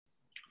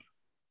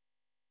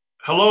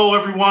Hello,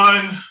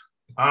 everyone.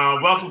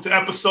 Welcome to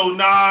episode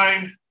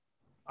 9,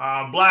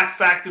 Black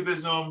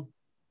Factivism.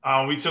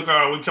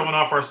 We're coming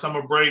off our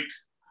summer break.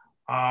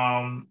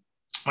 My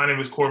name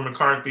is Corey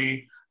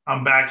McCarthy.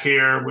 I'm back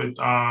here with,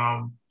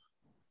 to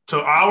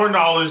our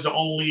knowledge, the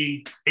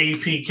only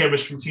AP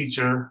chemistry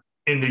teacher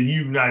in the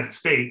United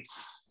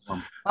States.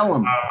 Tell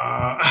him.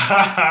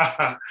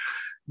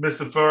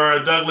 Mr.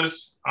 Farrah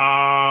Douglas,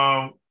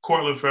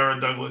 Cortland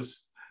Farrah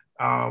Douglas.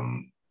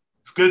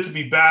 It's good to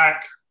be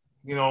back.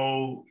 You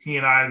know, he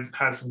and I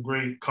had some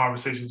great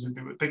conversations with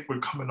you. I think we're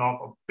coming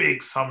off a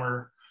big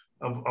summer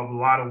of a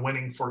lot of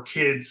winning for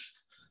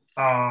kids.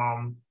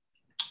 The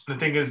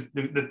thing is,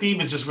 the theme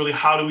is just really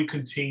how do we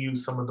continue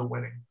some of the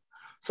winning?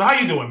 So how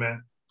you doing,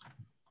 man?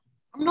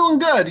 I'm doing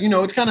good.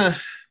 It's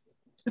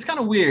kind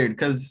of weird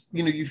because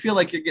you feel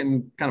like you're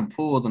getting kind of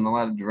pulled in a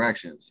lot of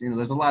directions.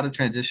 There's a lot of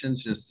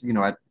transitions. Just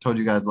I told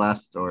you guys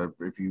last, or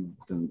if you've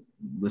been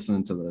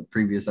listening to the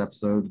previous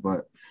episodes,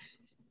 but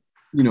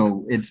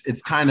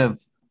it's kind of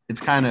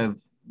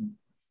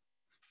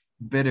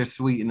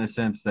bittersweet in the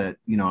sense that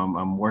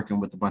I'm working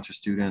with a bunch of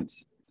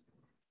students,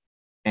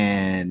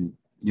 and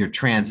you're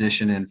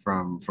transitioning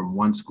from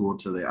one school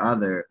to the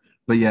other,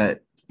 but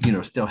yet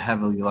still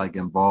heavily like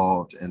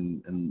involved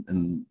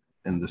in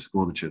the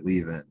school that you're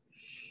leaving,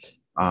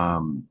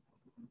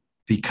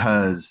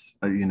 because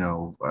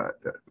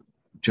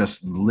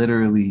just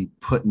literally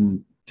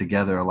putting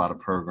together a lot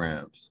of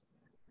programs.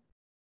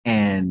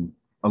 And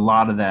a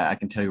lot of that, I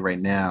can tell you right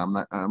now, I'm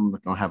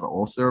not gonna have an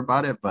ulcer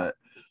about it, but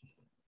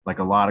like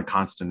a lot of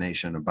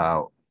consternation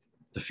about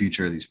the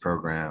future of these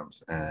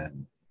programs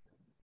and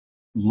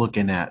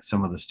looking at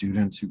some of the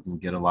students who can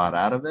get a lot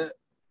out of it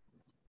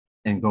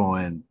and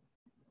going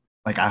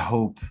like, I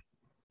hope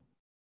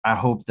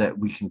that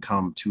we can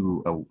come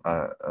to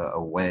a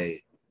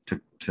way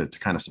to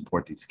kind of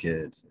support these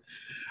kids.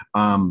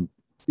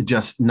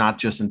 Just not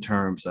just in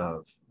terms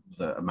of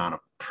the amount of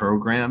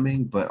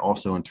programming, but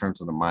also in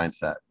terms of the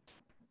mindset.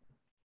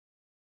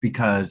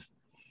 Because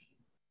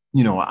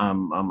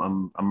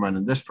I'm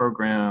running this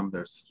program.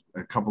 There's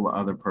a couple of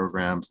other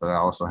programs that I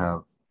also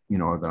have,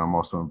 that I'm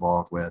also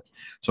involved with.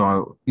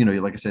 So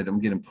like I said, I'm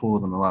getting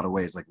pulled in a lot of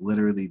ways. Like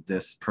literally,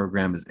 this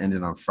program is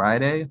ending on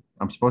Friday.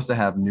 I'm supposed to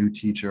have new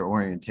teacher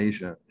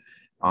orientation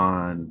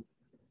on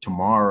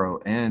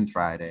tomorrow and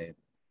Friday,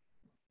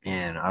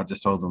 and I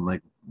just told them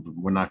like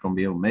we're not going to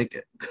be able to make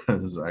it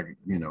because I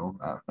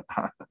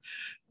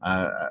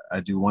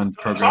do one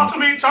program. Talk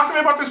to me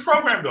about this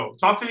program though.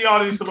 Talk to the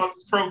audience about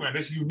this program,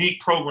 this unique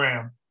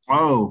program.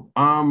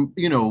 One,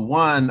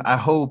 I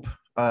hope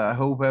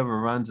whoever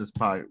runs this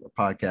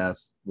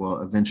podcast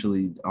will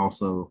eventually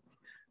also.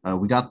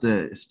 We got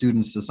the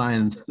students to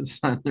sign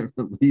their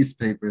release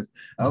papers.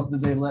 I hope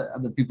that they let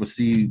other people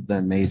see the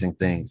amazing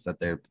things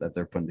that they're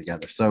putting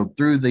together. So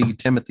through the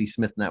Timothy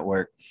Smith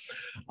Network,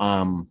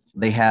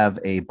 they have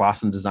a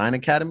Boston Design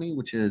Academy,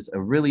 which is a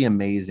really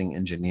amazing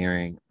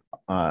engineering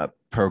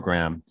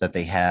program that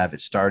they have. It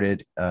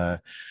started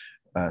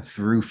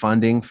through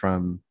funding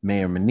from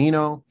Mayor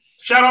Menino.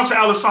 Shout out to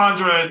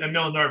Alessandra and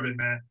Millen Irvin,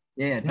 man.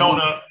 Yeah,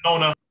 Nona.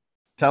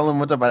 Tell them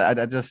what's up.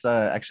 I just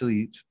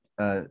actually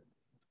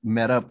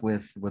met up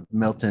with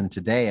Milton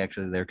today.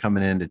 Actually, they're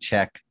coming in to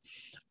check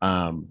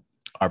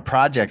our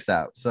projects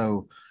out.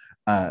 So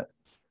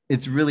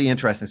it's really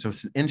interesting. So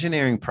it's an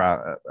engineering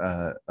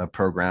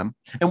program,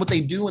 and what they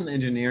do in the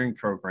engineering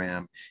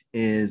program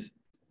is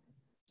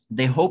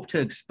they hope to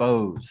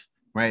expose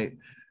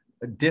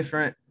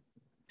different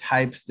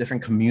types,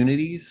 different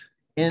communities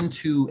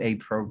into a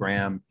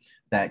program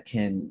that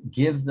can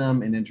give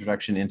them an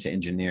introduction into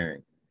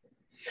engineering.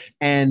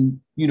 And,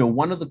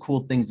 one of the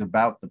cool things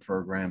about the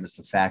program is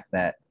the fact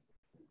that,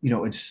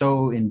 it's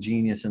so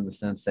ingenious in the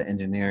sense that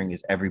engineering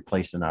is every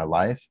place in our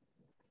life.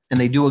 And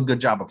they do a good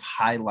job of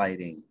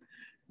highlighting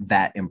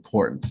that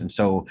importance. And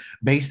so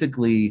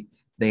basically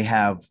they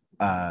have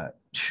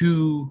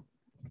two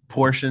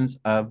portions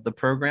of the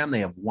program. They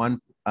have one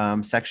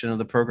section of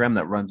the program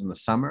that runs in the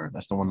summer.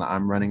 That's the one that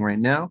I'm running right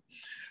now.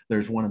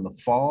 There's one in the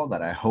fall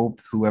that I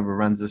hope whoever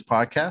runs this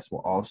podcast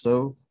will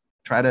also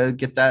try to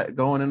get that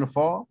going in the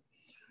fall.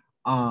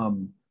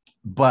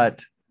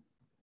 But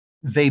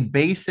they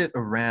base it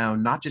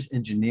around not just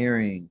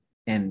engineering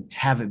and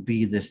have it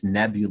be this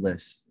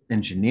nebulous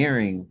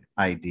engineering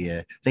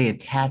idea. They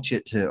attach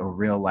it to a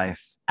real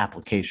life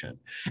application.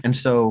 And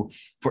so,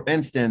 for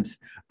instance,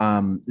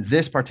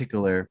 this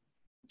particular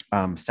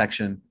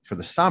section for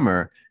the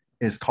summer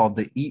is called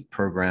the EAT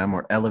program,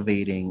 or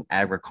Elevating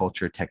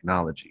Agriculture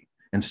Technology.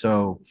 And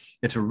so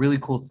it's a really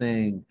cool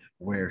thing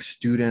where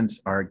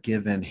students are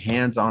given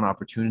hands-on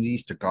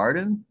opportunities to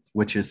garden,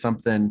 which is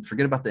something,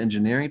 forget about the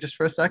engineering just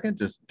for a second,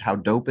 just how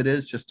dope it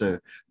is just to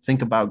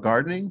think about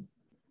gardening.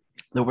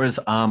 There was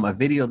a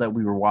video that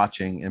we were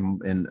watching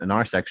in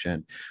our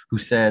section who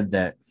said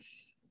that,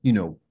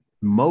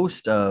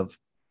 most of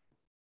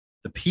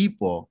the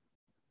people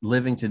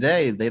living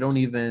today, they don't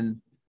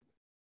even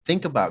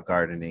think about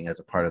gardening as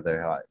a part of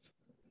their life,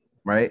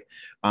 right?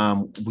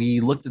 We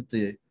looked at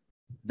the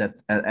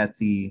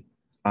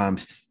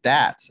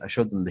stats. I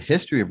showed them the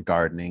history of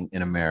gardening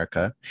in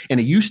America. And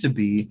it used to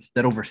be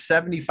that over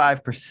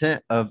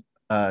 75% of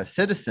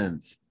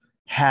citizens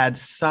had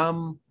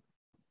some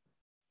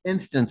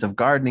instance of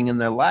gardening in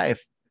their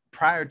life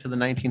prior to the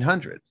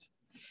 1900s.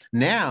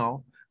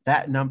 Now,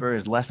 that number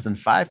is less than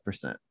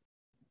 5%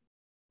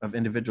 of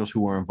individuals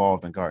who were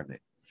involved in gardening.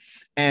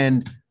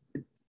 And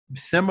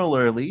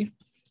similarly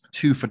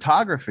to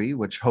photography,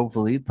 which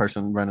hopefully the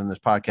person running this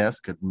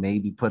podcast could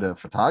maybe put a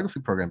photography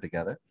program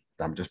together.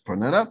 I'm just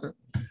putting that out there.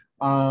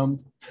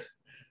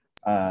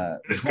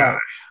 This guy.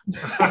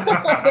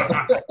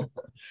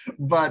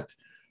 But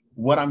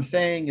what I'm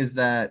saying is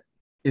that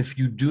if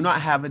you do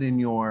not have it in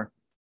your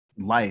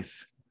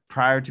life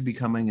prior to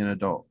becoming an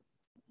adult,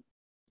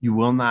 you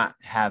will not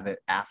have it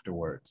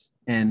afterwards.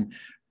 And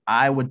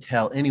I would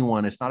tell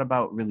anyone, it's not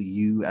about really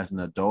you as an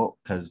adult,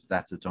 because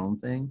that's its own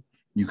thing.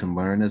 You can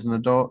learn as an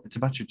adult. It's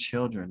about your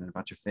children and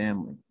about your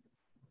family,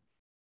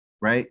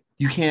 right?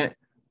 You can't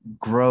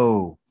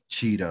grow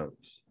Cheetos,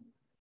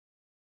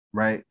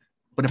 right?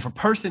 But if a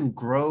person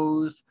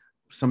grows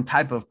some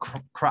type of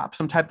crop,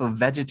 some type of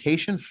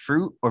vegetation,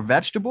 fruit or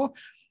vegetable,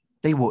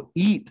 they will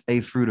eat a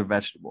fruit or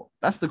vegetable.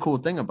 That's the cool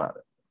thing about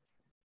it.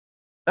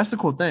 That's the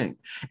cool thing.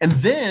 And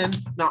then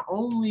not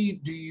only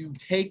do you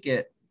take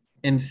it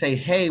and say,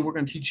 hey, we're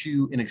going to teach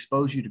you and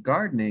expose you to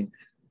gardening,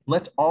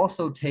 let's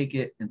also take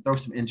it and throw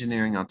some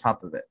engineering on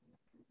top of it,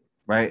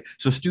 right?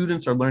 So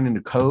students are learning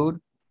to code,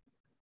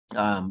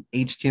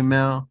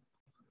 HTML,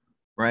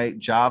 right?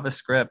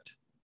 JavaScript,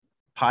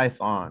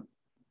 Python,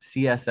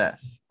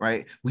 CSS,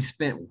 right? We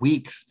spent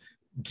weeks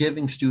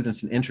giving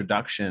students an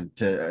introduction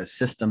to a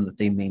system that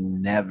they may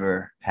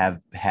never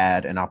have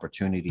had an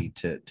opportunity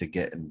to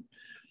get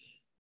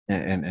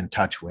in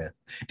touch with.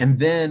 And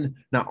then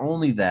not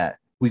only that,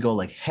 we go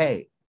like,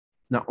 hey,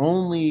 not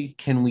only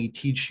can we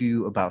teach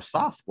you about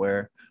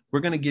software, we're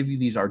going to give you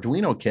these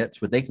Arduino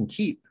kits, what they can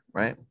keep,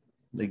 right?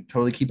 They can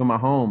totally keep them at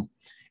home.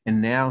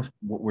 And now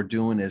what we're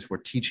doing is we're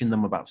teaching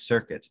them about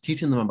circuits,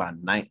 teaching them about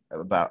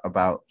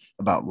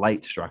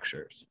light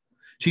structures,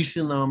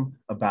 teaching them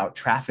about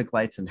traffic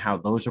lights and how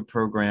those are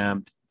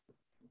programmed,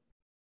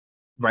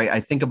 right? I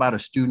think about a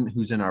student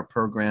who's in our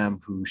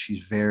program who she's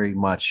very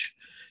much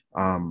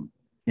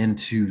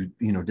into,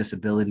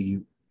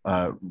 disability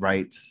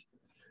rights,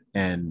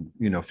 and,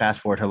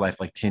 fast forward her life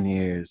like 10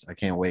 years. I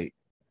can't wait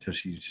till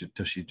she's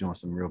doing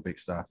some real big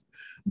stuff.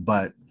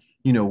 But,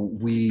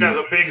 we has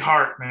a big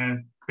heart,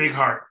 man. Big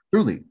heart.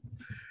 Truly.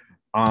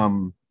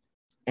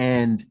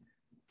 And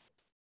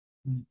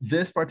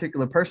this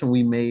particular person,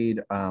 we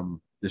made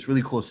this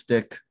really cool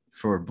stick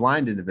for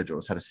blind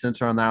individuals, had a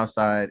sensor on the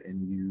outside,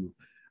 and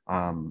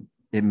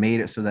it made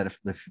it so that if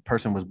the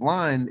person was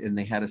blind and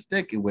they had a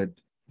stick,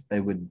 they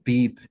would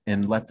beep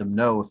and let them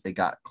know if they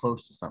got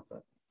close to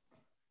something,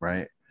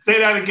 right? Say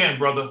that again,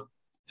 brother.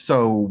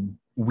 So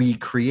we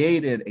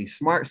created a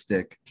smart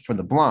stick for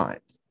the blind,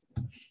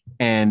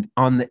 and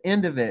on the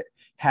end of it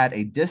had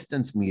a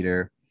distance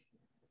meter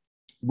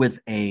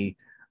with a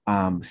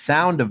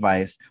sound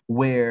device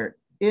where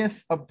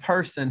if a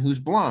person who's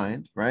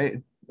blind,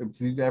 right,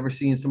 if you've ever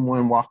seen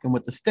someone walking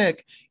with a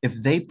stick, if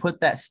they put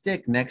that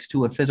stick next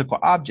to a physical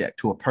object,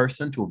 to a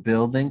person, to a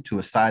building, to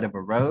a side of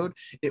a road,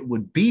 it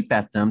would beep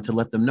at them to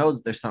let them know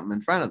that there's something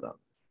in front of them.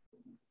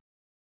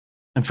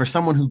 And for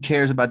someone who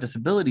cares about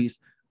disabilities,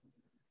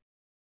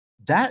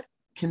 that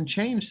can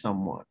change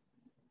someone.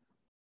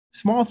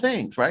 Small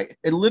things, right?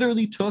 It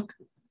literally took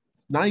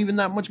not even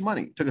that much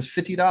money. It took us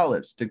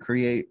 $50 to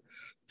create,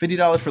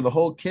 $50 for the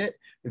whole kit.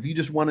 If you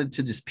just wanted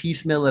to just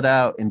piecemeal it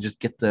out and just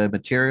get the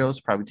materials,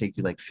 probably take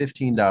you like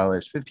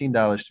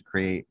 $15 to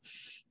create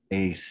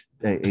a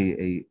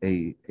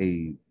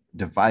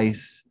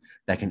device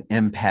that can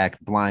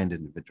impact blind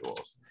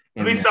individuals.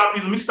 Let me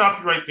stop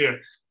you right there.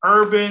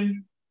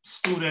 Urban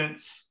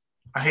students,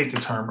 I hate the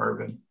term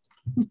urban,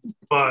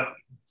 but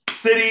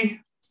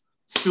city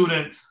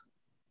students,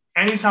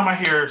 anytime I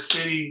hear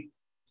city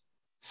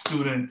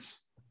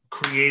students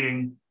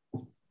creating,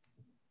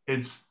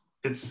 it's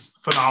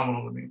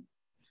phenomenal to me.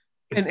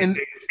 It's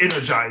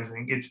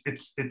energizing. It's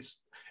the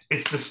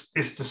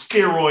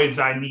steroids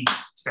I need.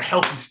 It's the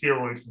healthy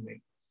steroid for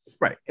me.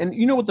 Right. And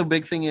you know what the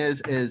big thing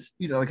is,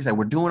 like I said,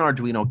 we're doing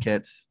Arduino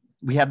kits.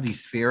 We have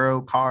these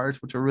Sphero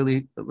cars, which are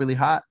really, really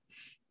hot.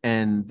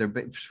 And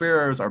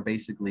Spheros are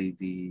basically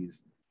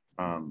these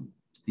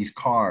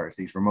cars,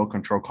 these remote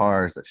control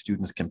cars that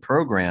students can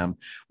program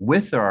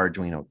with their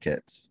Arduino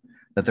kits,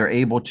 that they're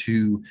able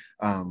to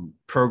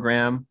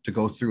program to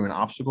go through an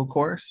obstacle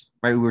course,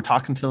 right? We were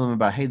talking to them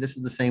about, hey, this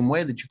is the same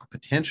way that you could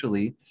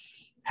potentially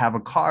have a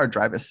car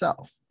drive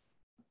itself,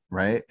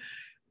 right?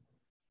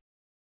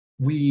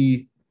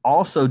 We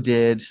also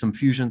did some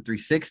Fusion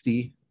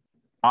 360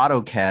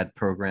 AutoCAD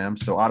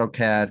programs. So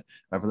AutoCAD,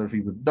 for those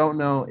people who don't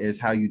know, is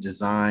how you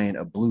design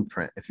a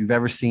blueprint. If you've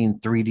ever seen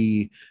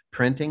 3D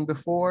printing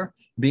before,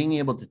 being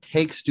able to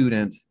take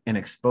students and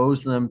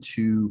expose them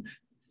to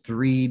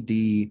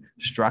 3D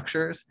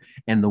structures.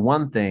 And the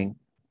one thing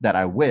that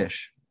I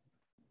wish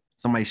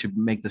somebody should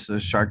make this a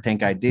Shark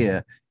Tank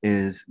idea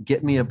is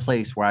get me a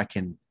place where I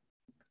can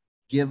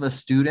give a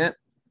student,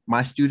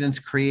 my students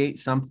create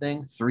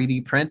something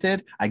 3D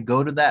printed, I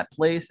go to that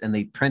place and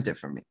they print it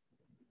for me.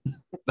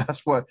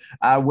 That's what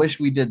I wish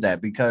we did,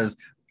 that, because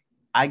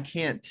I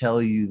can't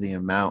tell you the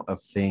amount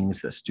of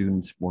things that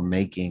students were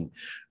making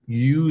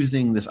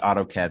using this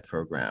AutoCAD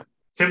program.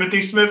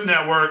 Timothy Smith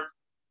Network,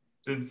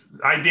 the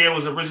idea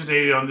was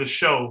originated on this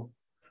show,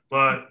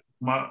 but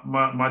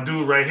my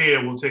dude right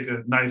here will take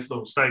a nice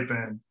little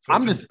stipend.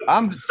 I'm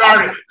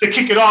started to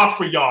kick it off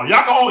for y'all.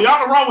 Y'all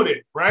can run with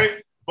it,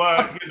 right?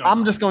 But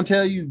I'm just gonna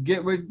tell you,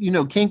 get rid,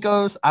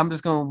 Kinko's. I'm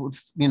just gonna,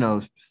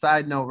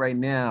 side note right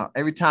now.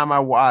 Every time I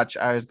watch,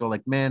 I always go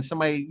like, man,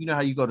 somebody,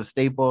 how you go to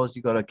Staples,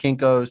 you go to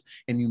Kinko's,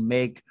 and you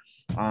make,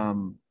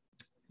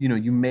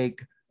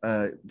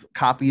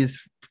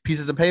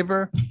 pieces of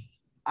paper.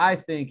 I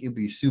think it'd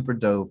be super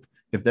dope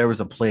if there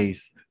was a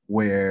place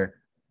where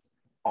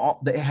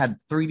they had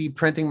 3D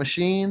printing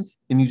machines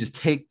and you just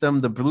take them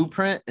the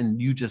blueprint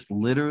and you just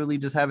literally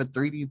just have it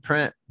 3D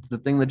print the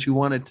thing that you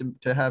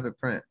wanted to have it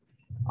print.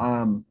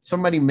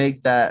 Somebody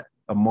make that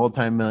a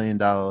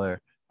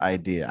multi-million-dollar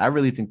idea. I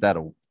really think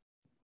that'll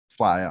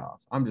fly off.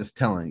 I'm just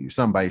telling you,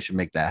 somebody should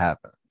make that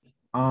happen.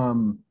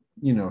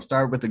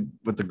 Start with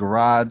the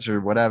garage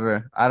or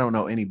whatever. I don't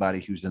know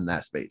anybody who's in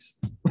that space.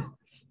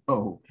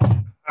 So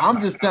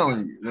I'm just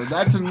telling you,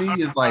 that to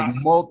me is like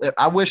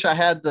I wish I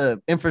had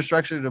the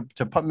infrastructure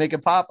to make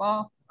it pop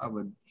off.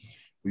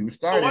 We would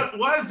start. So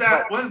what is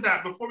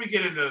that? Before we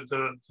get into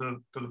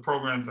the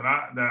programs that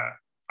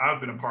I've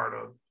been a part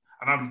of,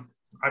 and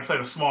I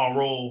played a small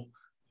role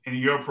in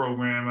your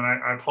program, and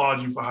I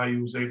applaud you for how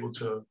you was able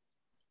to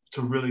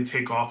really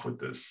take off with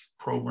this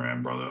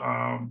program, brother.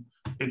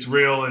 It's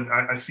real, and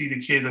I see the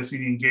kids, I see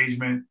the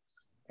engagement,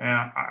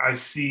 and I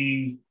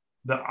see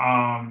the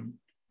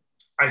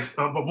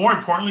but more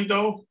importantly,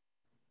 though,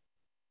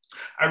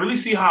 I really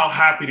see how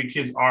happy the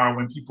kids are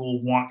when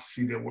people want to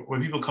see their work,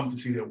 when people come to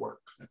see their work,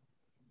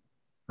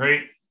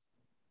 right?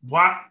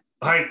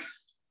 Like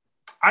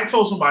I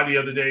told somebody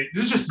the other day,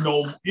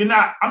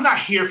 I'm not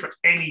here for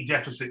any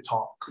deficit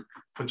talk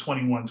for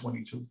 21,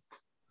 22.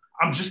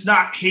 I'm just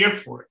not here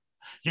for it.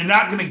 You're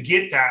not going to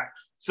get that.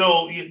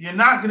 So you're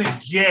not going to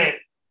get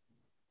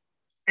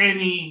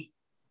any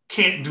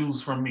can't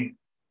do's from me.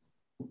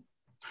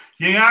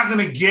 You're not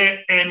going to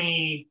get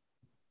any,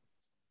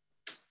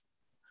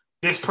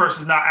 this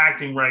person's not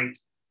acting right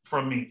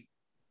from me.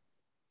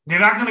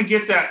 You're not going to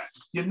get that.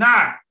 You're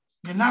not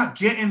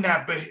getting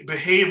that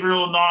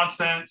behavioral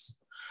nonsense.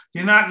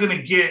 You're not going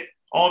to get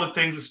all the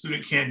things the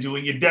student can't do,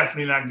 and you're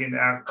definitely not getting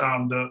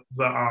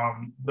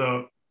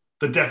the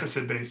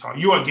deficit-based talk.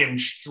 You are getting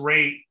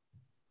straight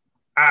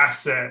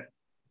asset-based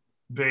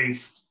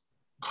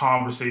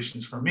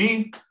conversations from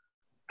me,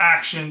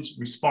 actions,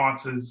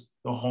 responses,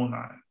 the whole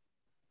nine.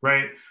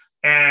 Right.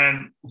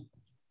 And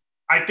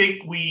I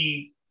think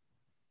we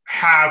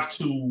have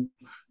to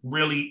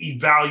really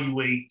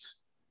evaluate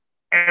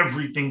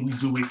everything we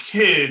do with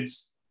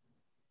kids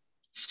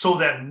so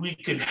that we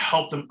can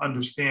help them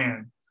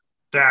understand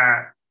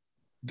that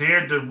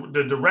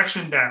the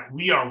direction that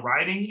we are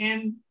riding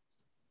in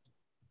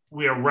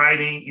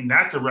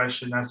that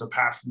direction as the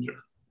passenger.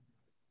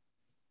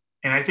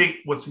 And I think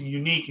what's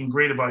unique and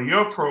great about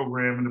your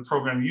program and the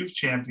program you've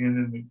championed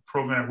and the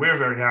program we're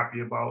very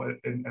happy about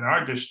in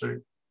our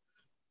district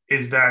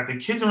is that the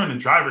kids are in the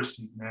driver's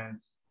seat,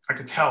 man. I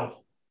could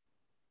tell.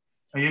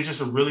 And you're just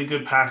a really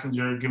good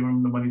passenger giving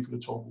them the money for the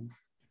toll booth.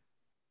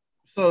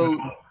 So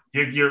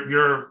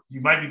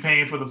you might be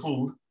paying for the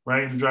food,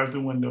 right, in the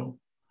drive-through window,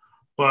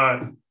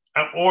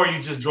 or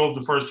you just drove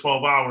the first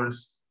 12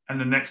 hours and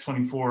the next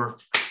 24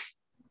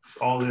 is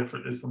all there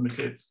is from the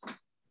kids.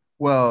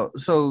 Well,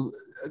 so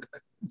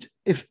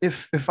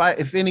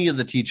if any of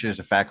the teachers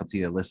or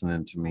faculty are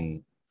listening to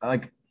me,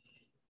 like,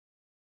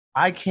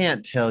 I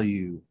can't tell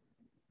you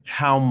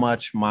how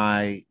much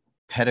my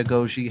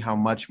pedagogy, how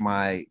much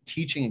my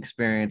teaching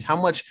experience, how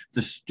much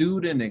the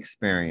student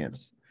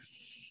experience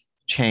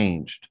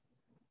changed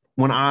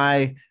when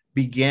I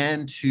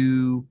began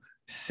to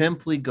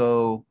simply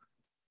go,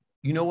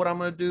 you know what I'm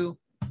going to do?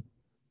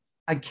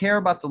 I care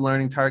about the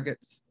learning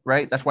targets,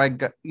 right? That's why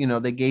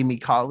they gave me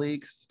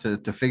colleagues to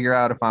figure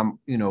out if I'm,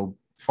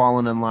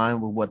 falling in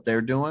line with what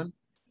they're doing.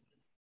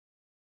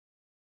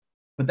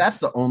 But that's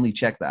the only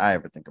check that I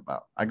ever think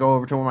about. I go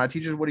over to one of my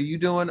teachers, what are you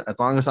doing? As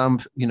long as I'm,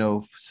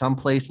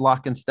 someplace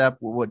lock in step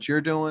with what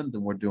you're doing,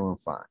 then we're doing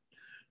fine.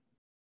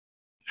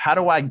 How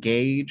do I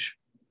gauge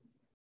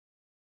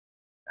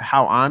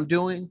how I'm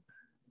doing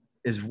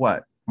is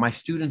what my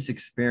students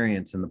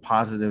experience and the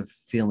positive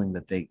feeling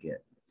that they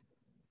get.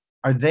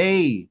 Are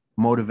they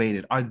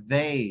motivated? Are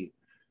they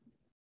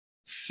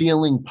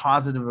feeling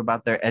positive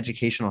about their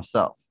educational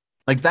self?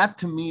 Like, that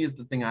to me is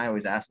the thing I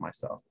always ask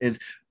myself is,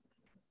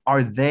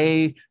 are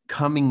they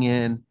coming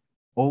in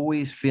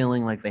always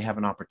feeling like they have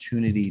an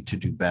opportunity to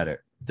do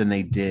better than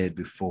they did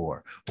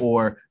before,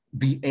 or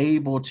be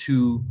able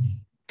to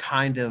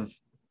kind of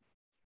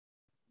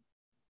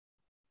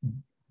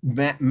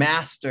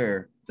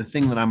master the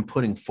thing that I'm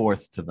putting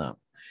forth to them?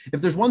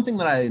 If there's one thing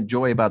that I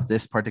enjoy about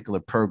this particular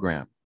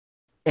program,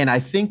 and I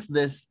think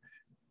this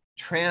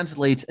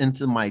translates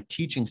into my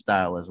teaching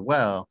style as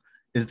well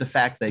is the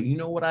fact that, you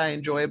know what I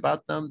enjoy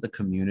about them? The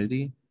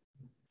community,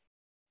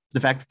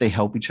 the fact that they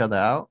help each other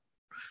out,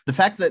 the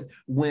fact that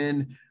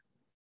when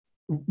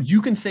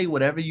you can say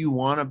whatever you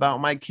want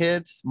about my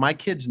kids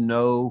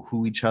know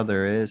who each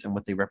other is and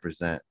what they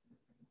represent.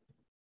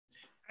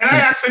 And I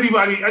ask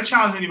anybody, I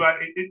challenge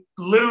anybody,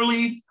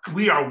 literally,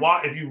 we are,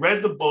 if you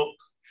read the book,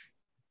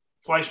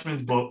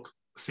 Fleischman's book,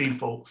 Seed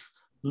Folks,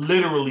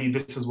 literally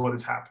this is what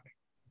is happening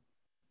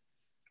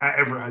at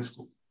Everett High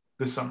School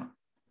this summer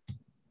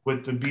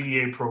with the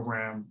BDA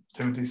program,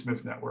 Timothy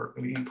Smith Network,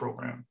 and the E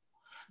program.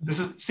 This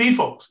is Seed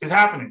Folks, it's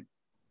happening.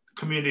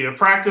 Community of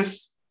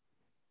practice.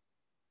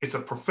 It's a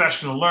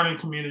professional learning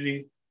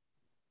community.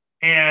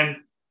 And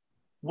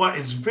what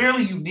is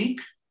very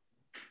unique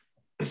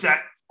is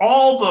that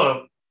all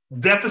the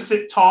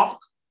deficit talk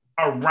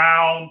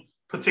around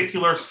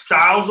particular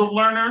styles of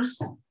learners,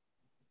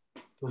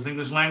 those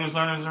English language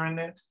learners are in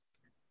there.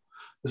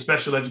 The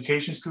special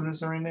education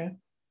students are in there.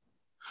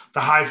 The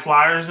high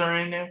flyers are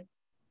in there.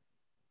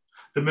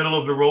 The middle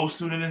of the road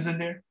student is in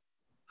there.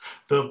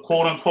 The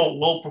quote unquote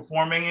low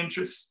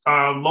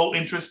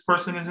interest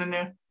person is in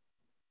there.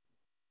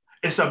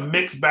 It's a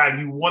mixed bag.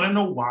 You want to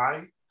know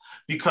why?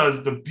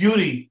 Because the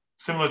beauty,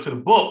 similar to the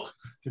book,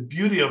 the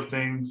beauty of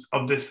things,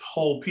 of this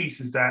whole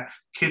piece is that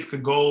kids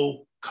could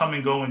come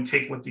and go and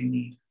take what they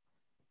need.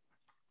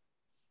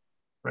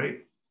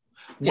 Right?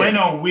 Yeah. When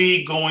are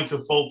we going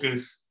to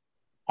focus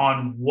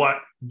on what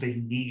they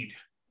need?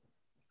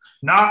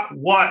 Not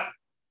what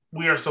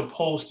we are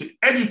supposed to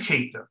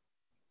educate them.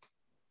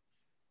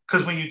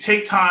 Because when you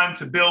take time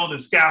to build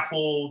and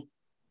scaffold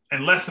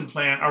and lesson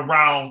plan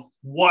around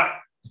what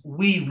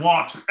we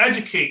want to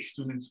educate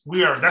students,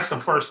 that's the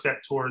first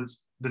step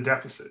towards the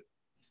deficit.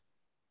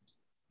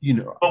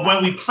 But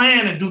when we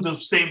plan and do the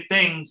same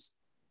things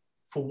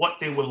for what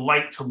they would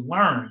like to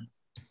learn,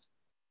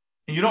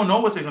 and you don't know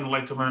what they're going to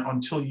like to learn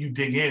until you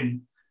dig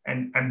in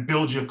and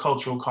build your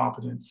cultural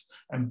competence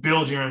and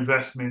build your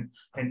investment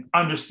and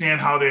understand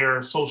how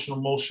they're social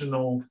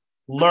emotional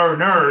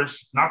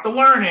learners, not the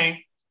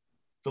learning,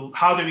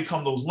 how they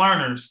become those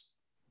learners,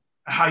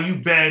 how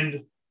you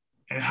bend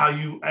and how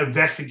you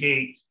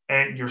investigate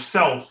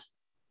yourself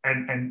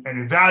and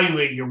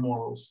evaluate your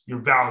morals, your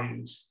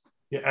values,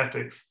 your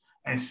ethics,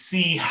 and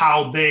see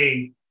how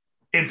they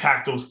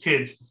impact those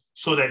kids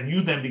so that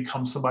you then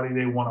become somebody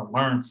they want to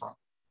learn from.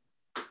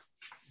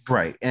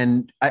 Right.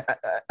 And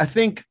I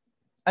think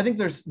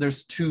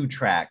there's two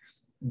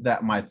tracks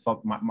that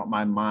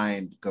my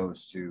mind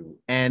goes to.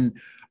 And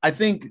I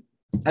think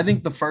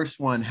the first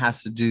one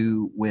has to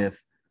do with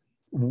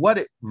what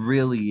it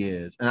really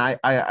is. And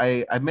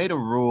I made a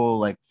rule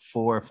like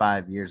 4 or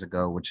 5 years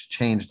ago, which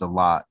changed a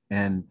lot.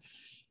 And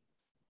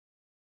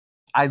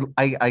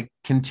I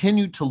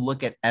continue to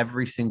look at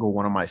every single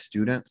one of my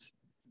students,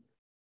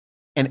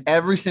 and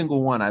every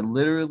single one, I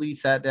literally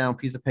sat down,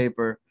 piece of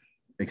paper,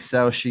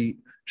 Excel sheet,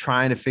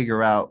 trying to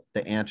figure out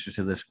the answer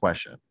to this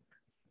question.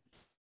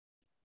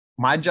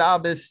 My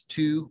job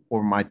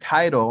my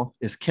title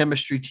is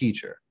chemistry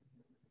teacher.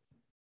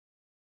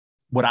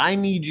 What I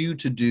need you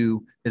to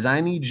do is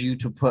I need you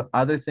to put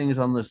other things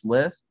on this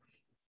list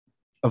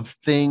of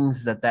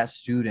things that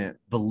student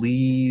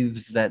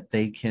believes that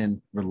they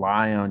can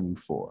rely on you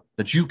for,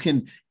 that you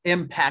can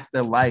impact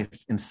their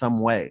life in some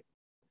way,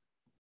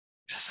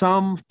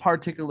 some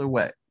particular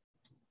way.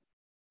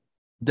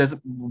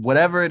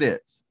 Whatever it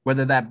is,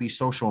 whether that be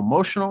social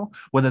emotional,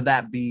 whether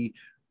that be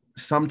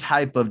some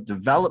type of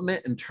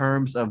development in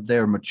terms of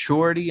their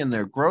maturity and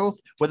their growth,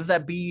 whether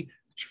that be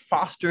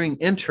fostering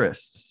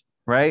interests,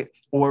 right?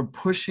 Or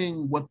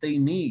pushing what they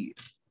need.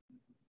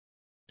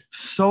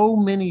 So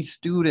many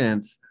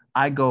students,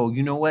 I go,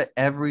 you know what?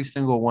 Every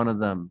single one of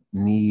them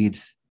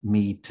needs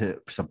me to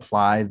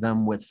supply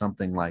them with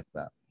something like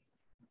that.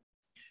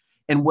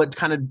 And what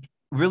kind of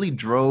really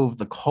drove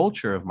the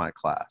culture of my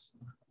class,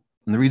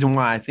 and the reason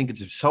why I think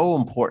it's so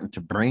important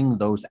to bring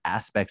those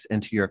aspects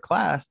into your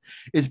class,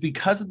 is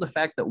because of the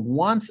fact that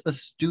once a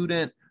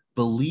student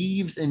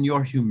believes in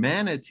your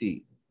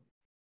humanity,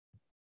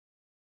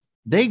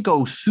 they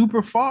go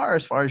super far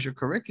as your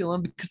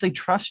curriculum because they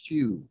trust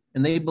you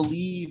and they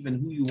believe in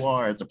who you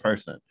are as a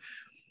person.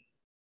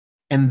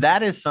 And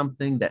that is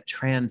something that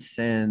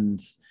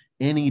transcends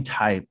any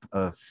type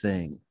of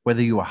thing,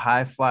 whether you are a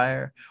high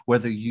flyer,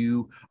 whether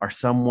you are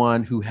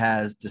someone who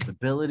has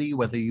disability,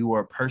 whether you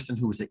are a person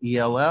who is an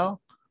ELL.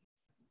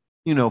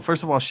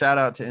 First of all, shout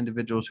out to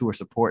individuals who are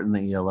supporting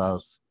the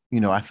ELLs.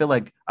 I feel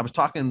like I was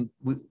talking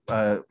with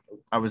a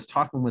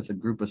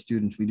group of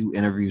students. We do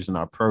interviews in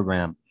our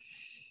program.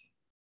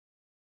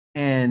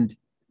 And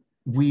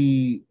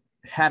we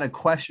had a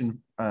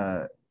question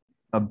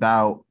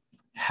about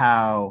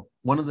how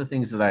one of the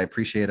things that I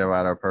appreciate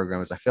about our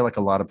program is I feel like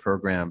a lot of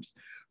programs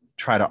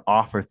try to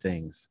offer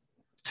things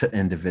to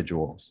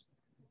individuals.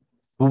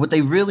 But what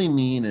they really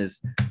mean is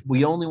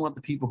we only want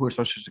the people who are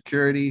Social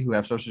Security, who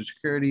have Social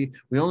Security.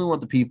 We only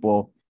want the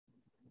people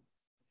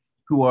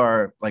who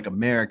are like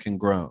American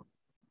grown.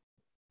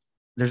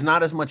 There's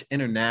not as much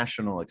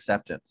international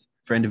acceptance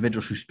for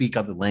individuals who speak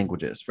other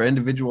languages, for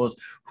individuals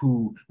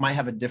who might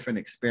have a different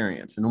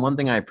experience. And the one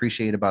thing I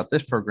appreciate about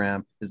this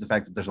program is the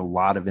fact that there's a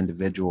lot of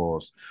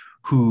individuals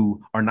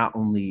who are not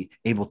only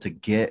able to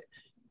get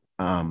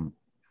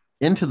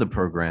into the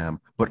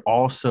program, but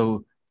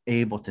also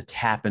able to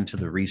tap into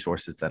the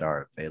resources that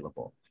are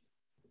available.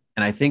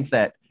 And I think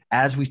that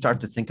as we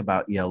start to think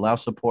about ELL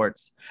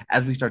supports,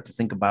 as we start to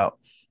think about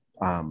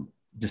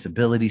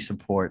disability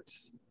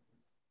supports,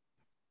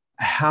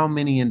 how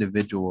many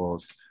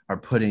individuals are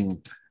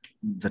putting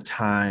the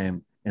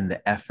time and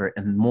the effort,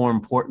 and more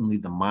importantly,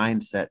 the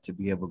mindset to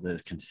be able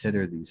to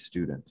consider these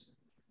students,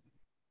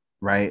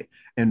 right?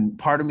 And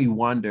part of me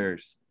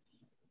wonders,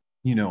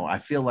 I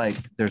feel like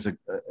there's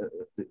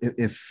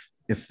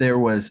if there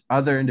was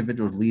other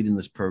individuals leading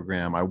this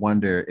program, I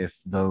wonder if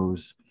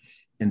those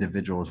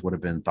individuals would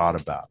have been thought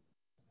about.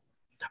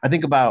 I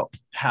think about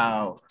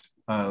how,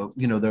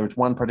 there was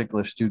one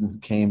particular student who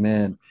came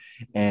in,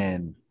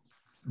 and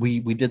we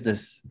did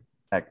this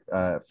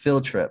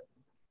field trip,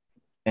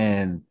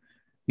 and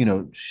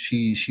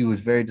she was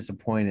very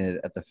disappointed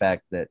at the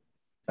fact that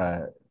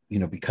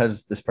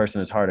because this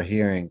person is hard of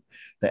hearing,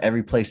 that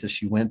every place that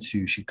she went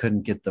to, she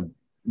couldn't get the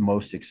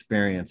most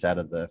experience out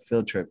of the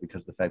field trip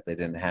because of the fact they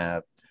didn't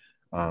have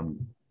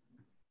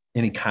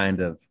any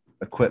kind of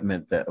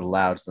equipment that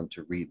allows them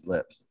to read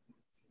lips.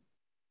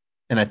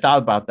 And I thought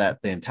about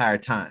that the entire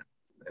time,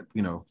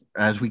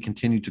 as we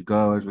continue to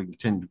go,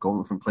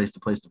 from place to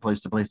place to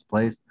place to place to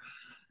place.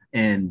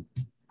 And,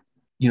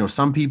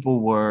 some people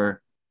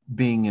were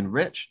being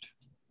enriched,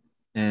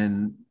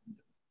 and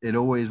it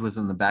always was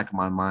in the back of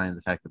my mind,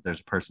 the fact that there's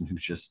a person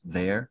who's just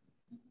there.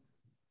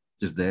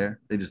 They're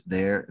just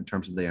there in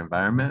terms of their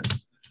environment,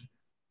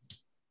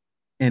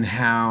 and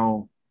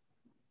how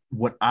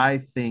what I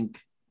think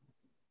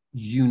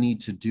you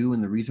need to do,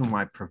 and the reason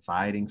why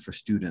providing for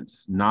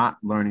students, not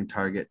learning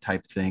target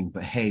type thing,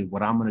 but hey,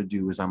 what I'm going to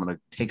do is I'm going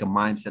to take a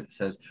mindset that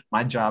says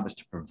my job is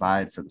to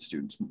provide for the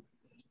students.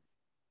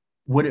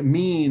 What it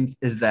means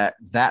is that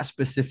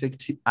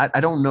specific, I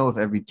don't know if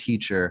every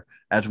teacher,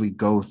 as we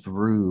go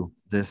through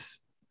this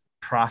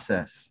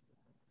process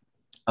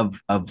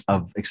of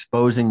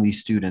exposing these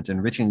students,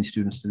 enriching these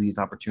students to these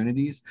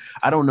opportunities,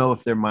 I don't know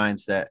if their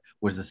mindset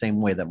was the same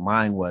way that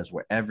mine was,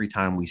 where every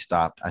time we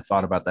stopped, I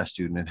thought about that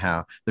student and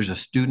how there's a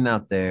student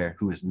out there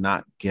who is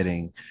not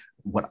getting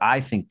what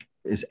I think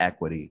is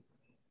equity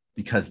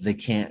because they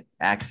can't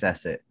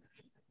access it.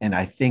 And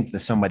I think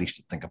that somebody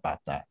should think about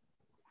that.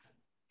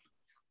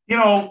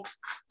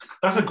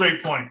 That's a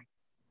great point.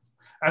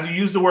 As you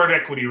use the word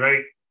equity,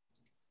 right?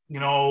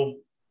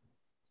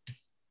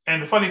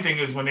 And the funny thing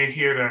is when they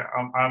hear that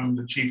I'm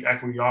the chief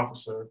equity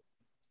officer,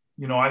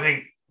 I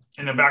think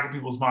in the back of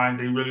people's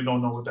mind, they really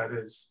don't know what that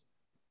is.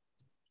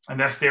 And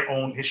that's their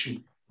own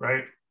issue,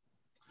 right?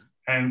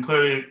 And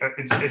clearly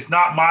it's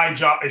not my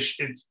job.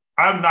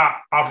 I'm not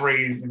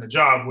operating in a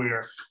job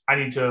where I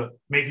need to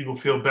make people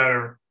feel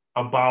better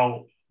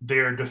about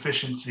their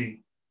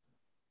deficiency,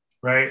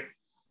 right?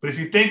 But if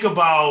you think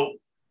about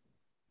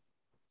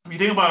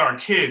our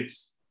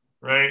kids,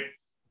 right?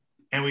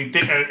 And you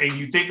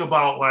think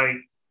about like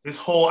this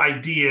whole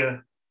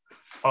idea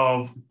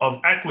of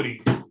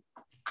equity,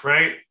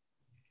 right?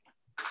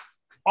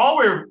 All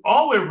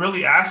we're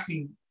really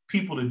asking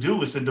people to do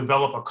is to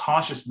develop a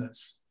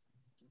consciousness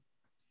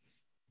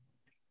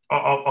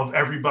of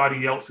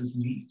everybody else's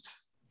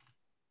needs,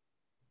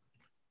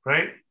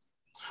 right?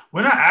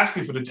 We're not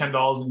asking for the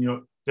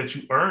 $10 that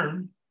you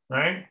earn,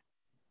 right?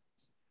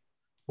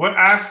 We're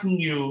asking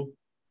you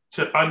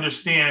to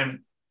understand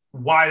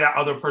why that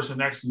other person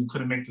next to you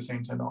couldn't make the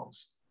same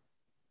 $10.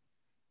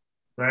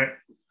 Right.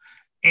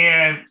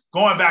 And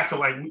going back to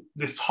like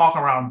this talk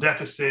around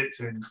deficits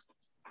and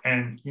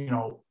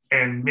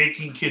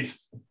making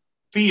kids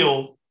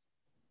feel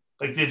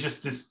like they're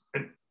just this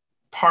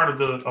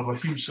part of a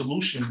huge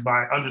solution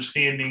by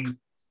understanding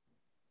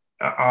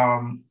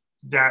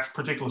that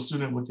particular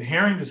student with the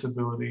hearing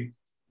disability,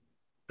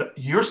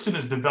 your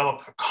students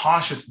developed a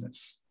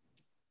consciousness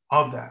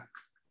of that.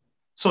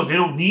 So they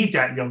don't need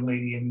that young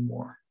lady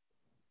anymore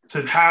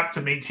to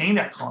maintain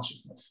that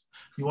consciousness.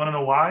 You want to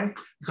know why?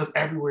 Because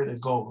everywhere they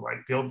go,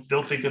 like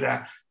they'll think of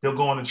that. They'll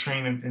go on the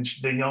train and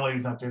the young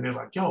lady's not there. They're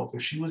like, yo,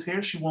 if she was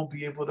here, she won't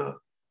be able to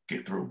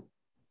get through.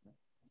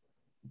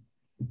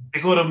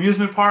 They go to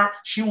amusement park,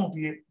 she won't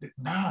be,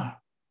 nah.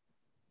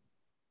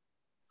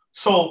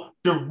 So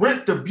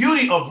the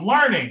beauty of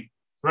learning,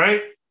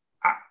 right?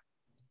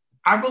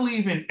 I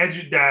believe in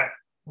that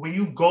when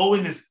you go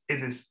in this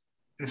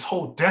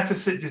whole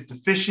deficit, this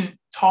deficient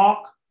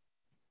talk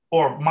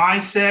or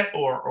mindset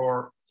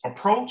or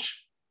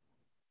approach,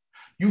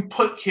 you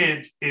put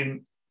kids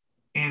in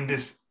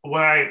this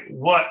you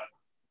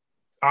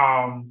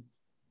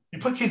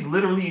put kids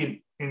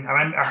literally in and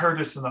I heard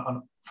this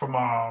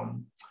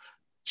from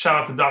shout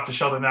out to Dr.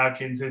 Sheldon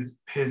Atkins, his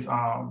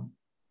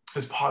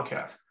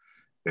podcast.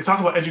 They talk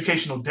about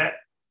educational debt.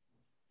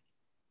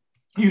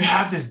 You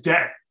have this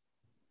debt,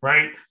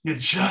 right? You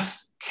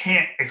just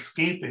can't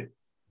escape it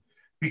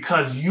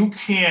because you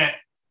can't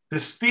The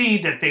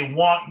speed that they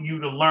want you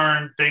to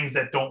learn things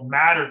that don't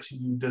matter to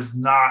you does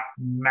not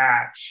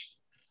match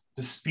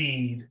the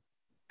speed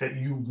that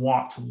you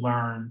want to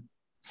learn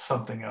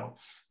something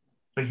else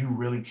that you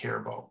really care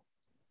about.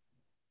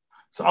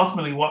 So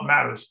ultimately, what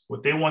matters?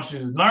 What they want you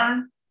to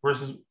learn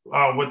versus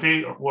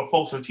what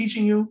folks are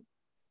teaching you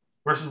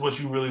versus what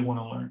you really want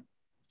to learn.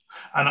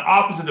 And the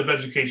opposite of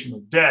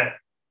educational debt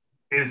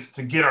is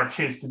to get our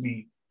kids to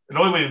be, the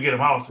only way to get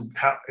them out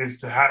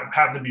is to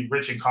have them be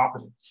rich in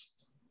competence.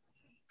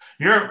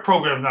 Your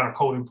program is not a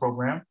coding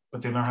program,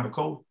 but they learn how to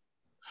code.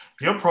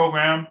 Your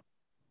program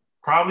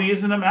probably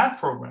isn't a math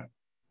program,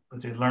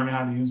 but they're learning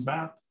how to use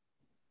math,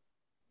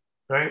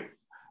 right?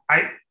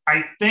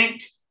 I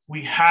think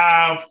we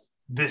have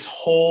this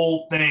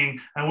whole thing,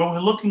 and when we're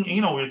looking,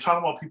 we're talking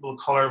about people of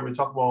color, we're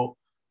talking about,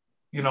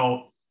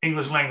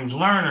 English language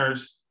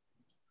learners.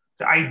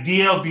 The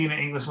idea of being an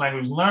English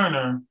language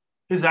learner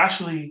is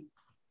actually,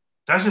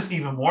 that's just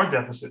even more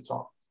deficit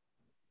talk.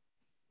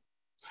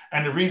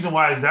 And the reason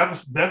why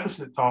it's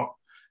deficit talk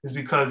is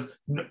because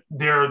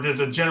there's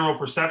a general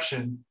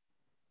perception.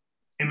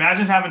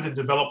 Imagine having to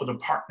develop a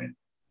department,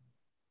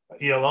 an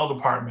ELL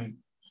department,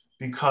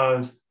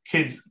 because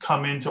kids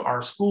come into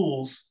our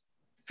schools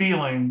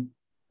feeling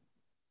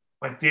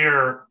like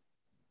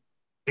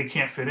they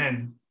can't fit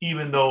in,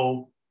 even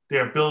though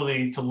their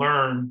ability to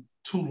learn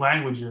 2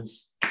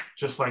 languages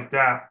just like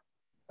that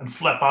and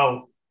flip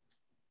out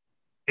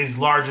is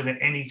larger than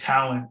any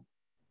talent.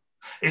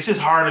 It's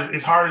just harder.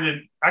 It's harder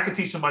than, I could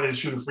teach somebody to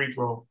shoot a free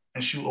throw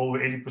and shoot over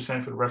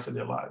 80% for the rest of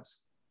their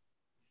lives.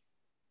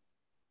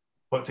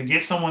 But to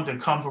get someone to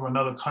come from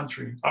another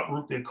country,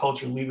 uproot their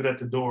culture, leave it at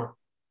the door,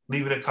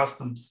 leave it at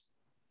customs,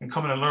 and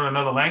come in and learn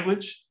another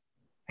language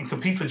and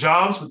compete for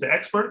jobs with the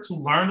experts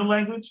who learn the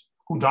language,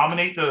 who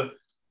dominate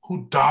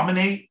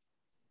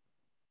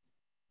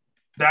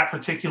that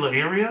particular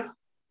area,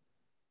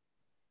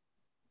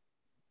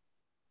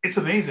 it's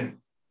amazing.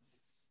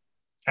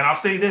 And I'll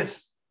say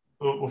this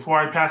before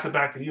I pass it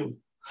back to you.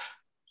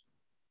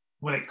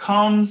 When it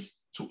comes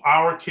to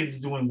our kids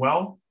doing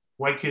well,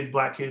 white kids,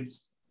 black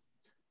kids,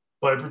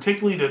 but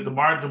particularly the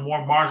more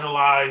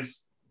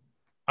marginalized,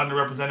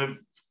 underrepresented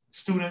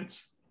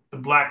students, the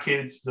black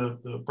kids,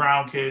 the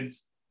brown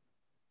kids,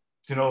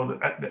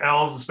 the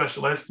L's, the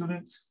special ed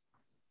students,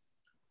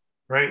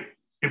 right?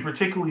 And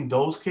particularly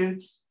those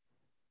kids,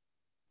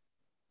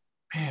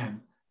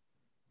 man,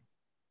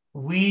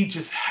 we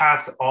just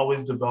have to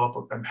always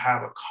develop and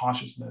have a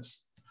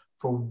consciousness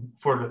for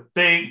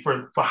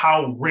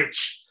how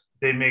rich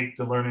they make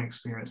the learning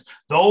experience.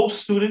 Those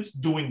students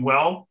doing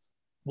well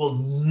will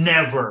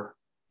never,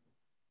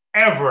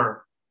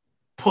 ever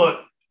put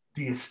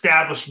the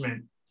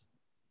establishment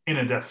in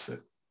a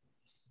deficit.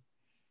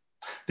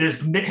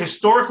 There's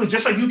historically,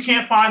 just like you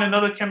can't find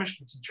another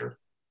chemistry teacher,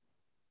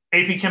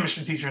 AP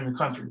chemistry teacher in the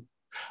country,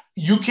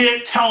 you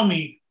can't tell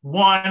me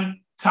one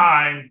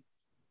time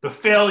the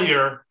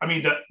failure,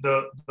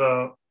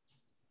 the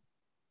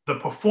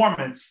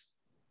performance,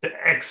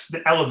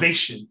 the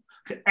elevation,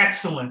 the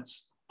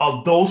excellence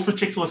of those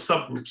particular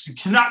subgroups. You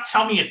cannot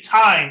tell me a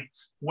time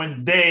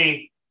when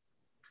they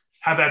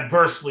have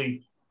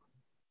adversely,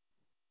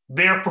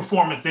 their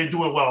performance, they're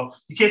doing well.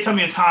 You can't tell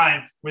me a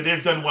time where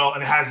they've done well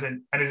and it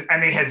hasn't, and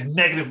it has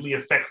negatively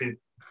affected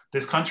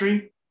this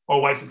country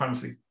or white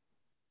supremacy.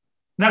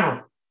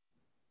 Never.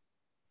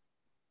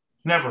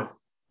 Never.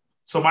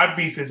 So my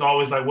beef is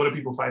always like, what are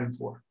people fighting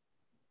for?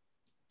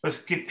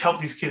 Let's help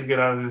these kids get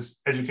out of this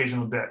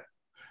educational debt,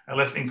 and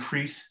let's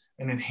increase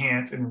and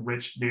enhance and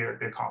enrich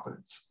their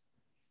competence.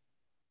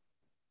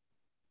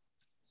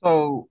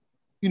 So,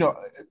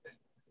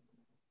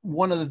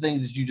 one of the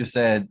things that you just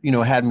said,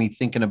 had me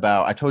thinking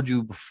about, I told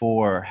you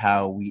before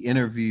how we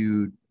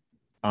interviewed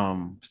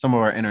some of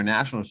our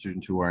international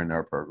students who are in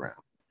our program.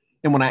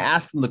 And when I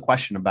asked them the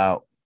question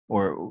about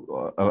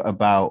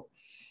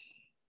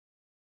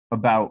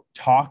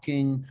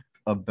talking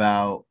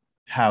about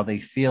how they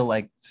feel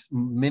like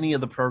many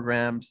of the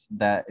programs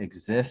that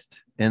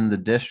exist in the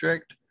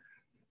district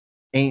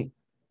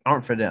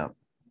aren't for them,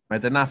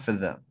 right? They're not for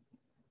them,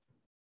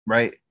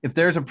 right? If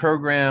there's a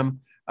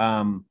program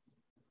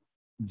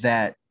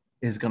that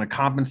is going to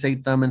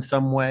compensate them in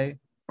some way,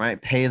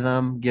 right? Pay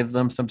them, give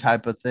them some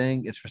type of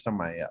thing, it's for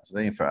somebody else. It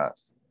ain't for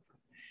us.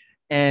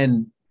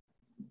 And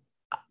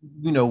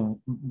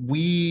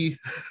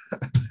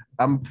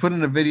I'm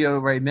putting a video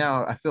right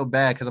now. I feel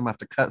bad because I'm gonna have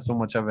to cut so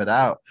much of it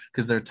out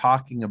because they're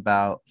talking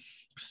about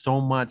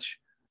so much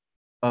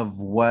of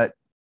what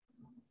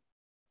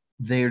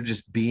they're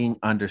just being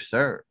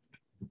underserved.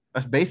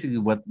 That's basically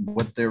what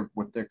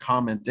their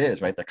comment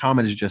is, right? The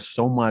comment is just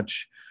so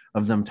much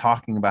of them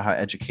talking about how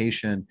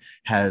education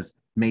has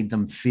made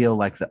them feel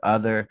like the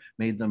other,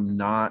 made them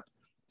not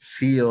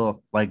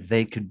feel like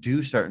they could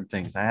do certain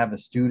things. I have a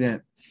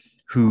student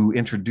who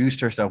introduced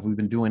herself. We've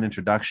been doing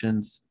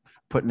introductions,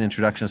 putting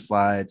introduction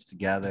slides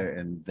together,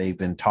 and they've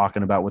been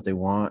talking about what they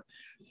want.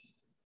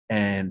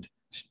 And,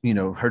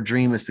 her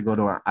dream is to go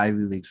to an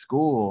Ivy League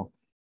school.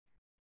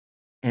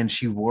 And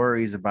she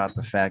worries about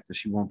the fact that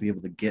she won't be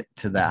able to get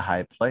to that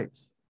high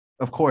place.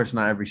 of course,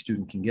 not every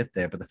student can get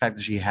there, but the fact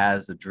that she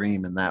has a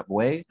dream in that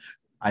way,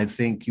 I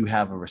think you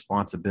have a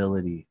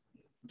responsibility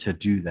to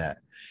do that.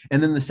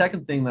 And then the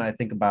second thing that I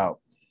think about,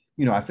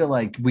 I feel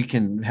like we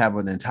can have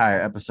an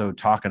entire episode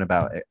talking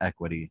about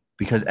equity,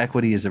 because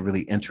equity is a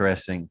really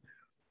interesting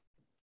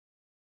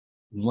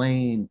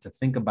lane to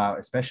think about,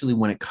 especially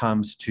when it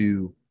comes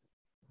to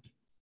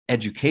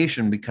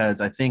education, because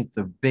I think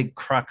the big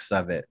crux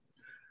of it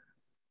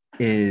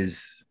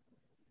is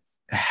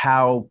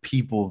how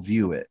people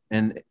view it.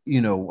 And,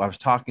 I was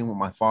talking with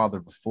my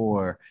father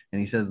before, and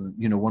he said,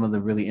 one of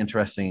the really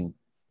interesting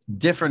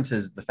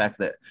differences is the fact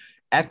that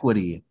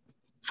equity,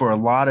 for a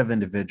lot of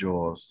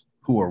individuals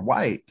who are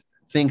white,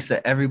 thinks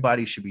that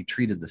everybody should be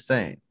treated the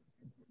same.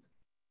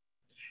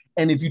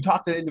 And if you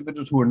talk to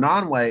individuals who are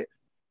non-white,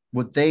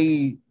 what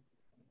they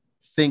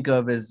think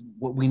of as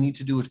what we need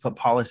to do is put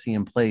policy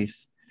in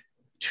place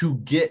to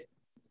get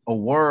a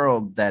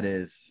world that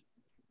is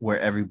where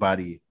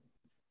everybody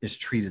is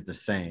treated the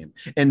same.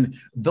 And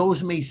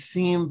those may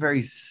seem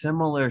very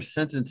similar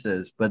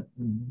sentences, but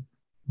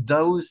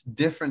those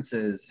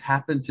differences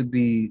happen to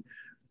be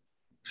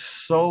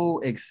so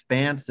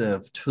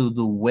expansive to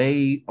the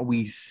way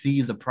we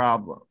see the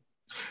problem.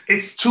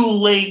 It's too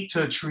late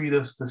to treat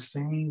us the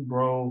same,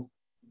 bro.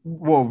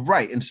 Well,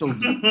 right. And so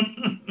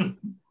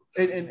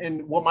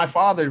and what my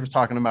father was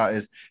talking about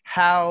is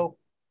how,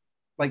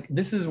 like,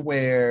 this is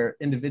where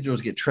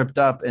individuals get tripped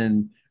up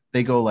and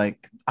they go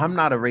like, I'm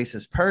not a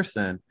racist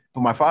person.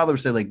 But my father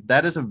would say, like,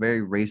 that is a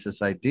very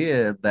racist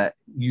idea that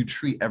you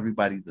treat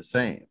everybody the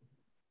same.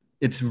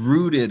 It's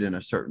rooted in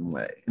a certain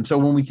way. And so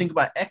when we think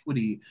about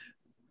equity,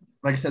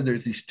 like I said,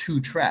 there's these two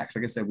tracks.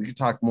 Like I said, we could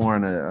talk more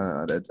on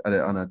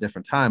a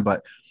different time,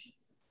 but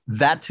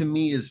that to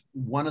me is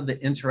one of the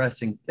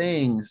interesting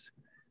things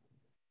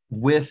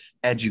with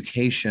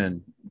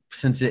education,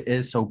 since it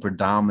is so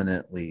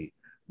predominantly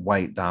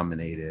white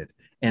dominated,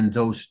 and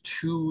those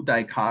two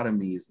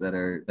dichotomies that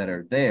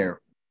are there,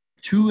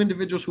 two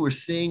individuals who are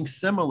seeing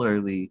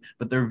similarly,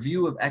 but their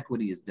view of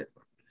equity is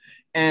different.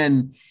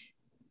 And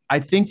I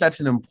think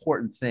that's an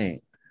important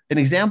thing. An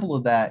example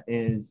of that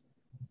is,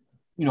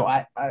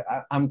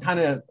 I'm kind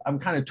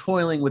of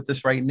toiling with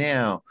this right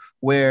now,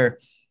 where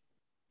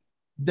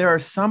there are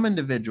some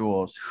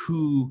individuals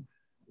who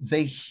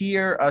they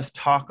hear us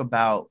talk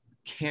about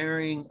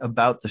caring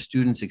about the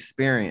student's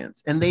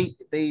experience, and they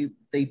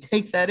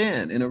take that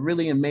in a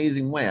really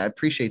amazing way. I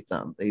appreciate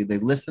them. They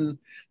listen,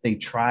 they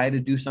try to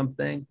do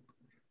something.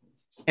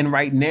 And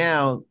right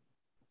now,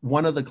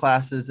 one of the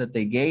classes that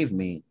they gave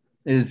me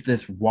is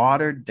this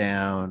watered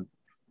down,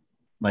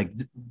 like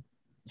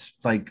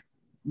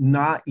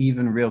not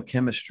even real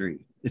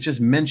chemistry. It's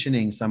just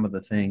mentioning some of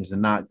the things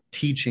and not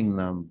teaching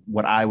them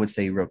what I would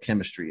say real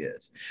chemistry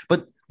is.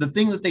 But the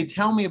thing that they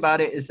tell me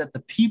about it is that the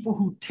people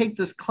who take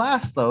this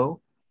class, though,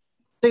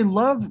 they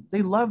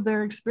love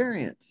their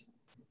experience.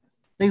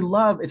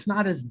 It's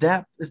not as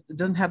depth. It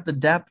doesn't have the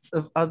depth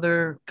of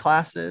other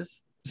classes.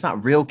 It's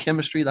not real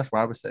chemistry. That's what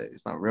I would say.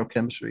 It's not real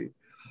chemistry,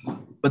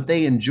 but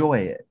they enjoy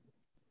it.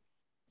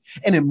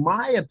 And in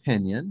my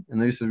opinion,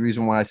 and this is the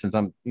reason why, since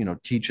I'm,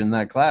 teaching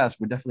that class,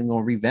 we're definitely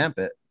going to revamp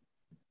it,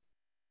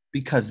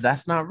 because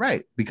that's not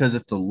right, because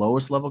it's the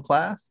lowest level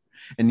class.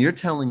 And you're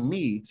telling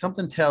me,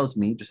 something tells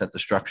me, just at the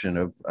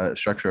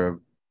structure of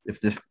if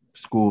this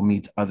school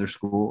meets other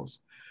schools,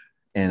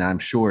 and I'm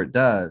sure it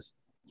does,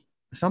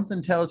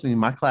 something tells me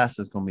my class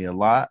is going to be a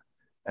lot,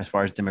 as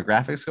far as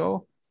demographics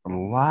go, a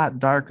lot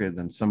darker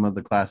than some of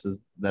the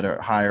classes that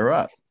are higher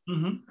up.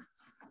 Mm-hmm.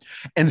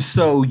 And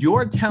so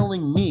you're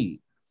telling me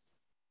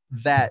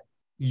that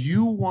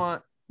you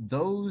want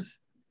those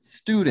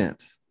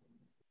students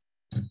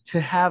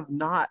to have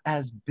not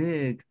as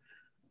big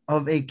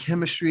of a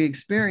chemistry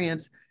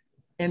experience,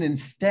 and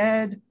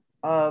instead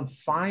of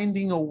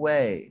finding a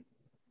way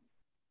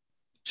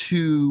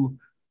to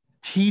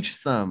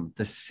teach them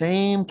the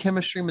same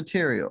chemistry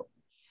material,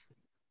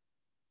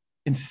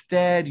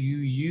 instead you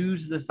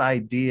use this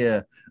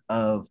idea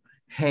of,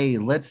 hey,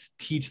 let's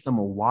teach them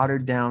a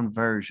watered down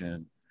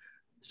version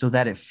so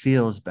that it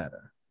feels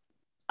better.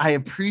 I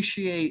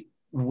appreciate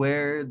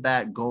where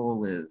that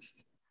goal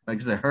is.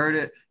 Like I heard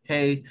it.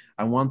 Hey,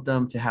 I want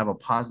them to have a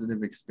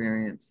positive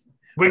experience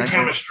with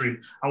chemistry.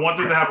 I want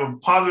them to have a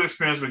positive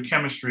experience with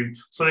chemistry,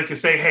 so they can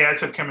say, hey, I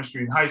took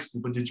chemistry in high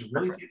school, but did you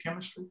really take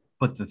chemistry?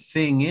 But the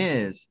thing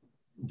is,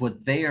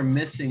 what they are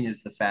missing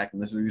is the fact,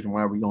 and this is the reason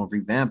why we're going to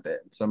revamp it.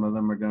 Some of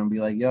them are going to be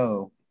like,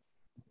 yo,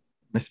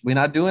 we're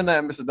not doing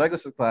that in Mr.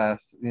 Douglas's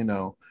class,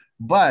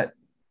 but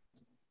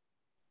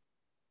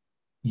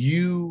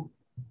you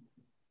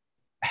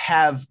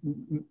have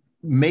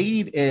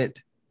made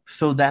it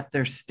so that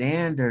their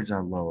standards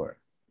are lower.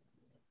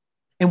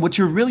 And what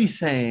you're really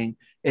saying,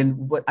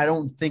 and what I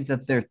don't think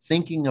that they're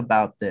thinking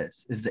about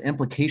this, is the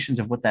implications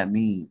of what that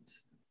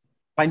means.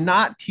 By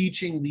not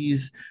teaching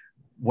these,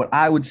 what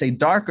I would say,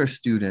 darker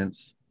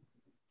students,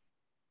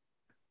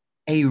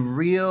 a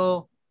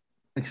real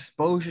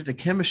exposure to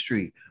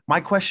chemistry.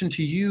 My question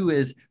to you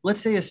is,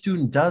 let's say a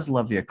student does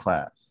love your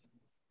class.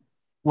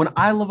 When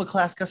I love a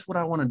class, guess what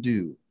I want to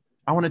do?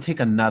 I want to take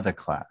another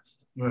class.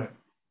 Right.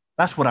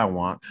 That's what I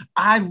want.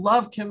 I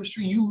love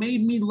chemistry. You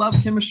made me love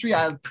chemistry.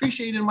 I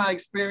appreciated my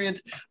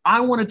experience.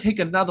 I want to take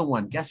another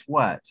one. Guess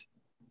what?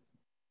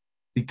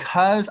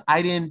 Because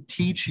I didn't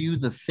teach you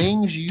the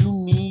things you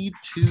need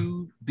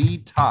to be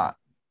taught.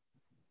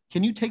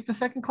 Can you take the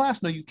second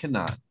class? No, you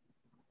cannot.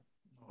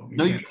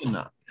 No, you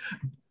cannot.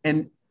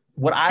 And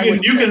what I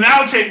would you can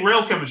now take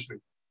real chemistry.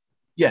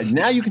 Yeah,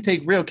 now you can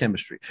take real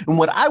chemistry. And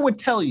what I would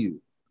tell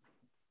you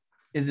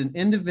is an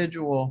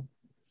individual,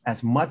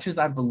 as much as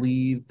I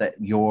believe that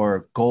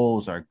your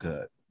goals are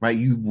good, right?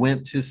 You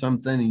went to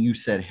something and you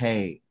said,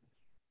 hey,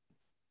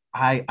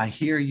 I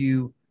hear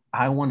you.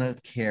 I want to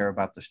care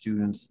about the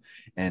students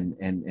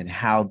and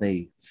how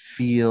they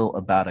feel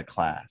about a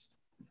class.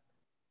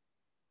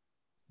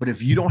 But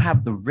if you don't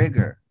have the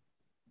rigor,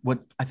 what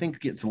I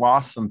think gets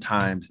lost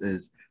sometimes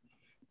is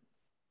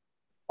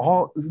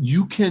all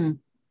you can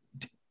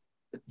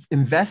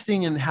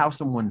investing in how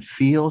someone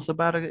feels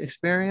about an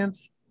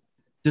experience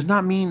does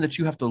not mean that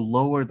you have to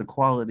lower the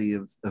quality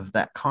of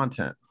that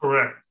content.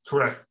 Correct.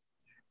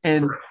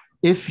 And correct.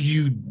 If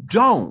you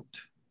don't,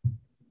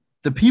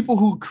 the people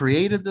who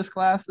created this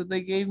class that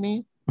they gave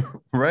me,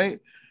 right?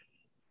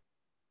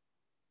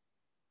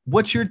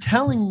 What you're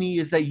telling me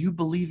is that you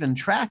believe in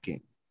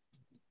tracking.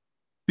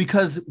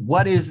 Because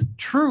what is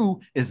true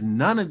is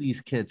none of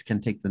these kids can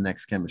take the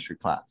next chemistry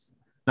class.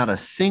 Not a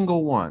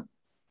single one.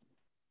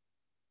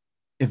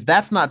 If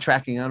that's not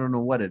tracking, I don't know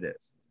what it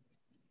is.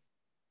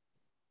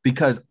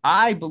 Because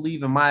I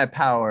believe in my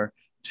power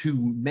to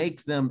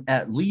make them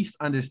at least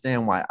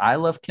understand why I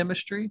love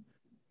chemistry.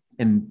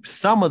 And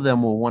some of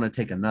them will want to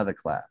take another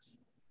class.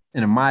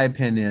 And in my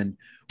opinion,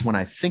 when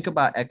I think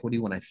about equity,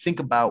 when I think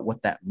about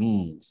what that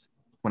means,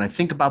 when I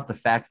think about the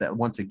fact that,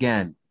 once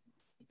again,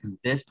 in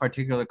this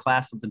particular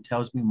class, something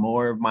tells me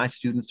more of my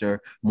students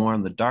are more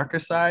on the darker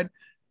side,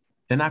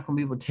 they're not going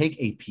to be able to take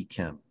AP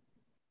Chem.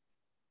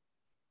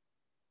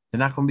 They're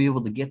not going to be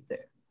able to get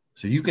there.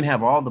 So you can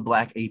have all the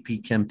Black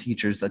AP Chem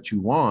teachers that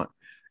you want.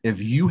 If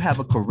you have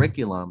a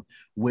curriculum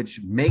which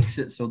makes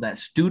it so that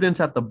students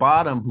at the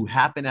bottom who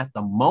happen at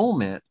the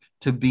moment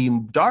to be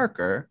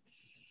darker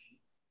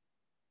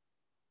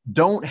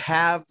don't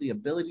have the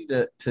ability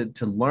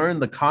to learn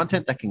the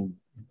content that can,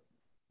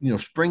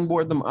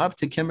 springboard them up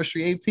to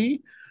chemistry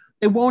AP,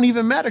 it won't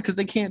even matter because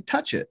they can't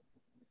touch it.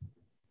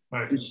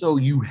 Right. So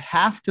you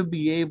have to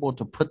be able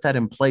to put that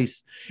in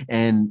place,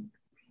 and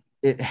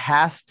it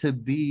has to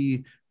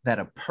be that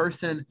a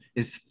person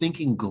is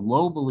thinking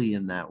globally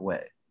in that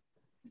way.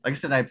 Like I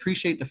said, I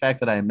appreciate the fact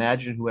that I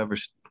imagine whoever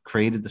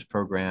created this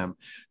program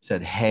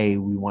said, hey,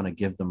 we want to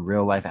give them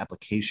real life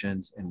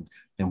applications and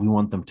we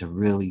want them to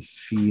really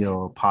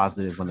feel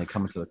positive when they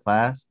come into the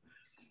class.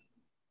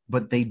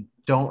 But they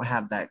don't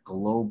have that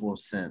global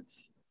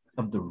sense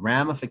of the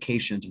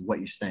ramifications of what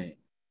you're saying.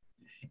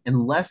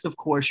 Unless, of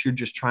course, you're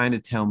just trying to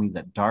tell me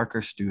that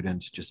darker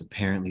students just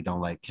apparently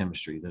don't like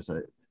chemistry. There's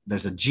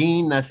a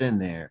gene that's in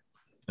there.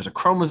 There's a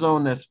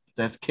chromosome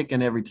that's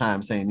kicking every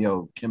time saying,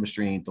 yo,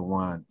 chemistry ain't the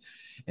one.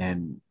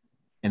 And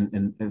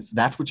if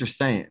that's what you're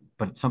saying,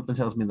 but something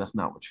tells me that's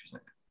not what you're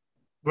saying.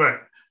 Right.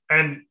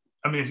 And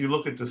I mean, if you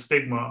look at the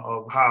stigma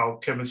of how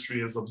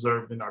chemistry is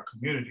observed in our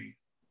community,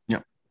 yeah,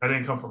 that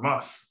didn't come from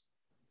us.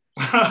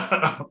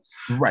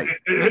 Right.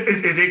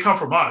 It didn't come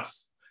from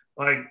us.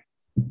 Like,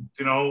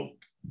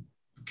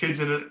 kids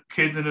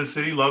in the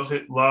city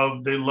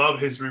love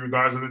history,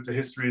 regardless of if the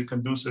history is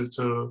conducive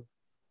to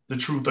the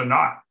truth or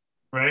not.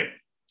 Right.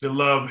 They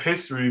love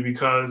history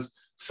because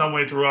some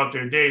way throughout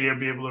their day, they'll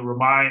be able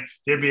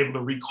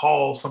to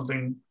recall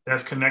something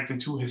that's connected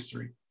to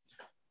history.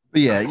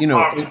 But yeah,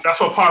 that's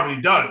what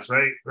poverty does,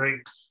 right?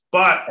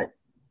 But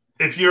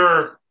if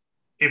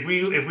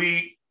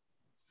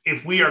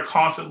we are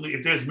constantly,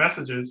 if there's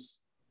messages,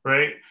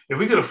 right? If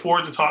we could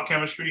afford to talk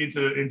chemistry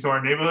into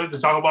our neighborhood, to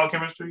talk about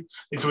chemistry,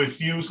 and to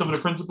infuse some of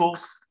the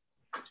principles,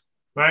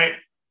 right?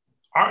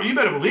 You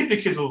better believe the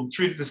kids will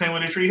treat it the same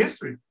way they treat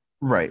history.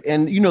 Right.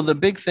 And, the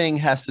big thing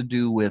has to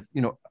do with,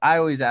 I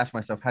always ask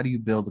myself, how do you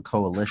build a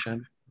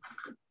coalition?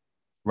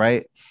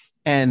 Right.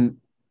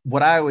 And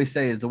what I always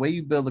say is the way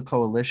you build a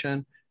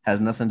coalition has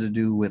nothing to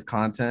do with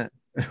content.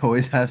 It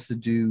always has to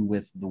do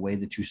with the way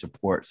that you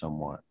support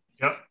someone.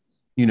 Yep.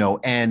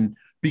 And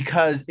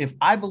because if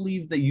I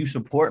believe that you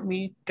support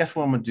me, guess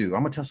what I'm going to do?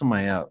 I'm going to tell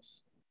somebody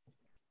else.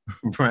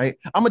 Right.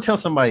 I'm going to tell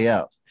somebody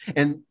else.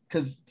 And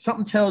because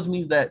something tells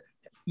me that,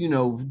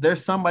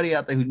 there's somebody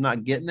out there who's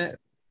not getting it.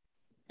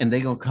 And they're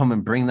going to come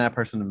and bring that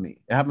person to me.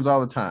 It happens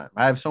all the time.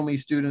 I have so many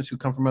students who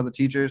come from other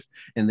teachers,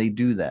 and they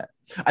do that.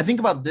 I think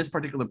about this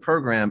particular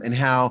program and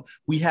how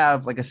we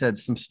have, like I said,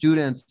 some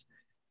students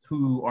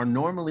who are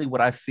normally what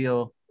I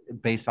feel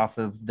based off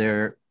of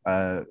their,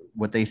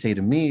 what they say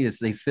to me is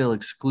they feel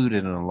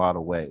excluded in a lot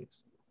of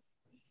ways.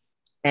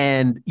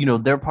 And,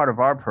 they're part of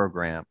our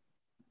program.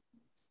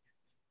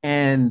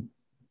 And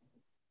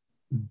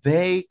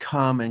they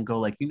come and go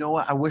like, you know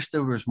what? I wish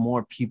there was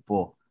more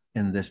people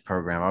in this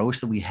program. I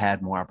wish that we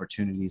had more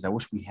opportunities. I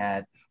wish we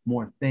had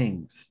more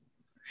things.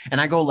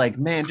 And I go like,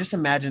 man, just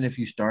imagine if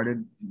you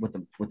started with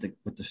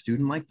a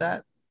student like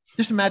that.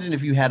 Just imagine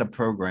if you had a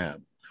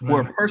program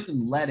where Right. a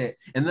person led it,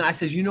 and then I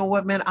said, you know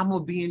what, man, I'm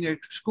gonna be in your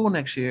school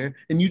next year,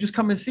 and you just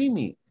come and see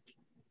me.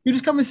 You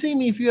just come and see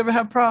me if you ever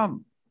have a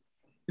problem.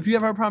 If you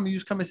ever have a problem, you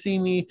just come and see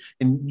me,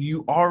 and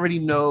you already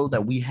know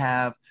that we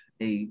have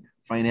a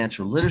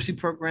financial literacy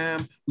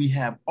program. We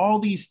have all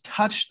these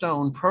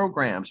touchstone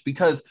programs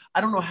because I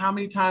don't know how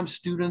many times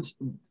students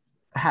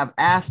have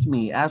asked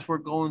me as we're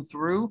going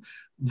through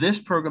this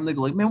program, they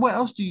go like, man, what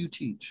else do you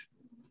teach?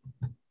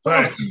 What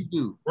else Right. do you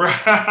do?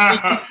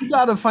 Right. You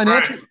got a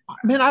financial, Right.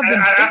 man, I've been,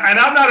 And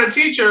I'm not a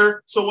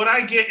teacher, so what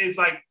I get is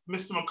like,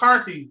 Mr.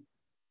 McCarthy,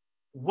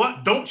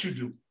 what don't you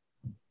do?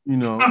 you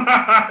know,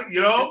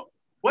 You know,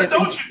 what and,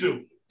 don't and, you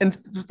do?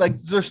 and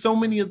like there's so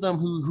many of them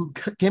who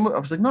came up. I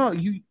was like, no,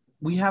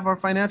 we have our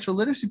financial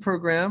literacy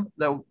program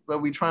that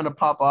we trying to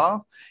pop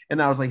off.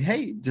 And I was like,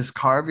 hey, just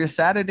carve your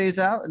Saturdays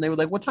out. And they were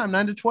like, what time?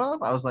 9 to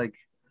 12? I was like,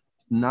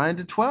 9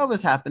 to 12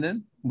 is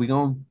happening. We're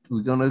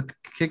gonna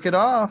kick it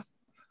off.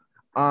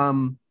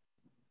 Um,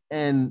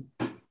 and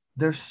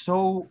they're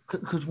so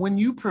because when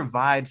you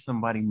provide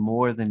somebody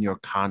more than your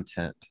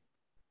content,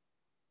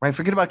 right?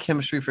 Forget about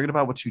chemistry, forget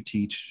about what you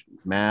teach,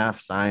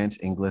 math, science,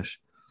 English.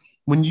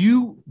 When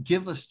you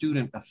give a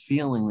student a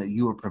feeling that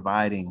you are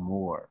providing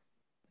more,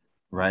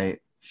 right?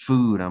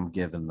 Food, I'm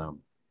giving them,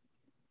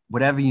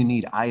 whatever you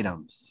need,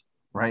 items,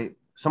 right?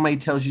 Somebody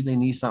tells you they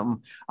need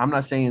something. I'm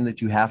not saying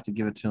that you have to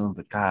give it to them,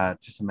 but God,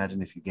 just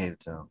imagine if you gave it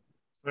to them.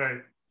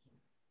 Right.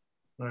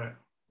 Right.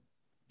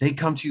 They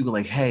come to you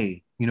like,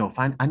 hey,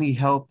 I need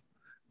help.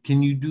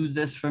 Can you do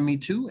this for me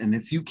too? And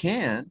if you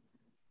can,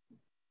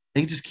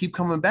 they just keep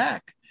coming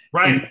back.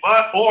 Right. And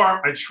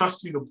Or I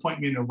trust you to point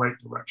me in the right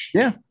direction.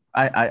 yeah,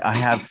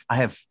 I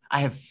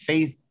have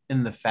faith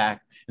in the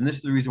fact, and this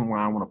is the reason why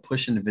I want to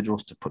push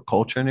individuals to put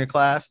culture in their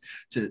class.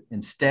 To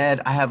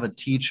instead, I have a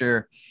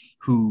teacher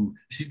who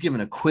she's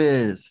giving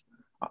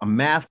a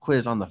math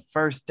quiz on the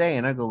first day,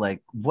 and I go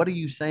like, "What are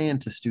you saying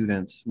to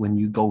students when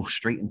you go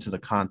straight into the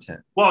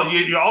content?" Well,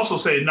 you're also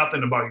saying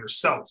nothing about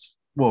yourself.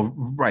 Well,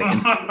 right,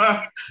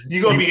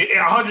 You're gonna be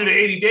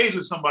 180 days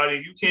with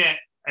somebody, you can't,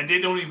 and they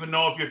don't even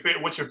know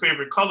if what your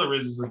favorite color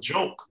is a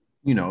joke.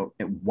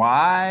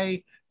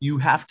 Why you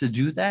have to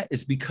do that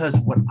is because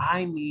what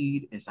I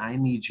need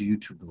you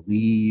to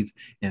believe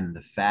in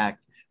the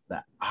fact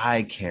that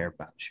I care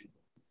about you.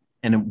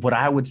 And what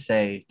I would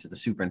say to the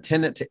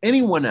superintendent, to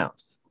anyone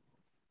else,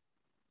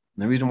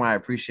 and the reason why I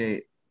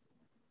appreciate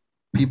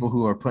people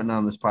who are putting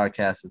on this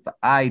podcast is the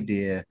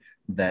idea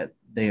that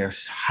they are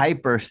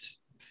hyper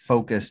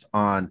focused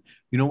on,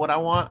 you know what I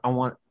want? I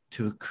want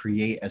to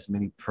create as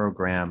many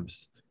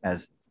programs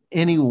as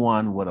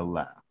anyone would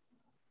allow.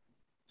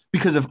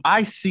 Because if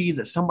I see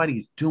that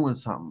somebody's doing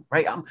something,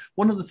 right?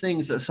 One of the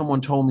things that someone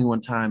told me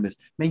one time is,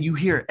 man, you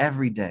hear it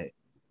every day.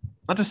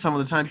 Not just some of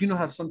the times,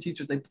 how some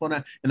teachers they put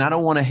on, and I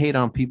don't want to hate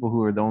on people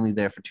who are only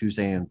there for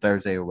Tuesday and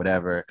Thursday or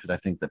whatever, because I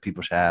think that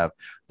people should have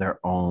their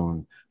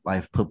own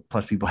life.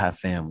 Plus, people have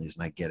families,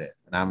 and I get it.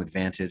 And I'm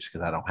advantaged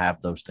because I don't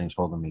have those things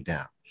holding me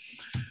down.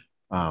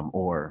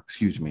 Or,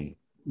 excuse me,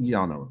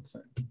 y'all know what I'm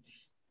saying.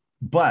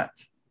 But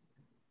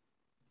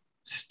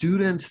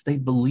students, they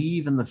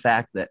believe in the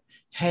fact that,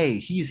 hey,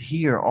 he's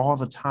here all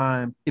the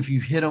time. If you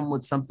hit him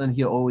with something,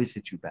 he'll always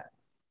hit you back.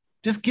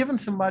 Just giving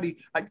somebody,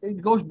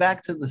 it goes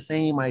back to the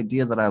same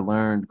idea that I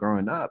learned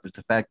growing up is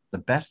the fact the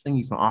best thing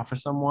you can offer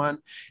someone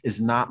is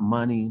not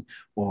money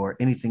or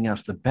anything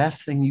else. The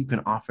best thing you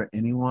can offer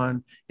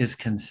anyone is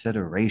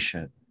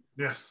consideration.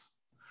 Yes.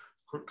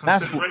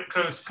 That's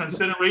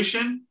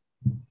Consideration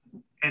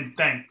and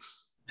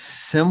thanks.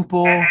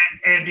 Simple.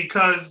 And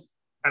because,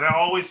 and I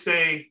always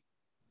say,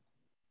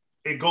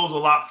 it goes a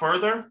lot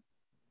further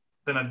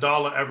than a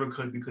dollar ever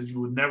could, because you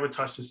would never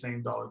touch the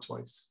same dollar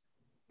twice.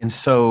 And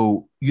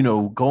so,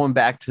 going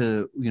back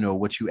to,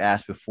 what you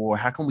asked before,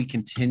 how can we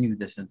continue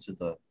this into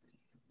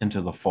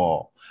the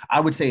fall? I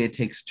would say it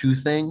takes two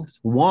things.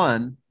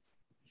 One,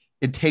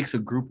 it takes a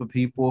group of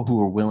people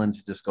who are willing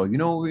to just go, you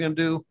know what we're going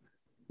to do?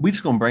 We're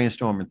just going to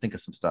brainstorm and think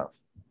of some stuff.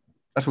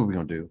 That's what we're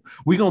going to do.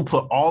 We're going to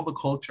put all the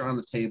culture on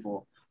the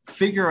table,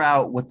 figure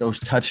out what those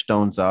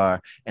touchstones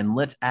are, and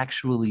let's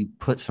actually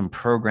put some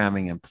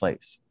programming in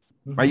place.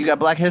 Mm-hmm. Right? You got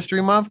Black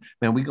History Month,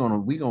 man. We're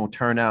gonna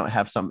turn out and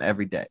have something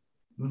every day.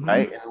 Mm-hmm.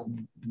 Right?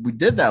 And we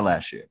did that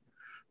last year.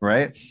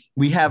 Right?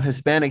 We have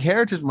Hispanic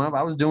Heritage Month.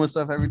 I was doing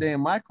stuff every day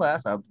in my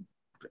class.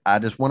 I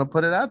just want to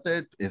put it out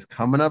there. It's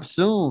coming up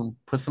soon.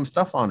 Put some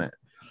stuff on it.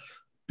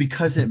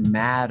 Because it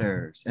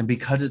matters and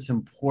because it's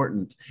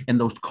important, and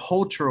those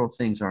cultural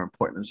things are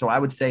important. So I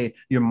would say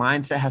your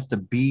mindset has to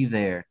be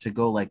there to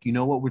go like, you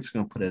know what, we're just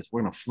going to put is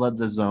we're going to flood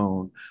the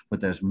zone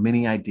with as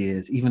many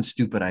ideas, even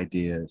stupid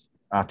ideas.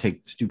 I'll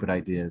take stupid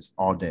ideas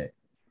all day.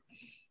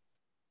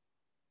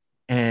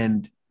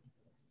 And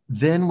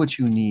then what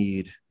you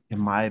need, in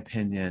my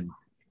opinion,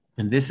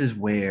 and this is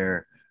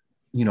where,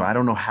 I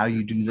don't know how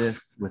you do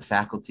this with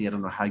faculty. I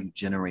don't know how you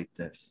generate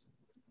this,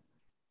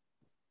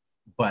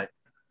 but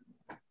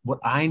what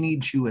I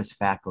need you as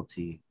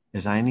faculty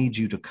is I need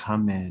you to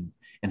come in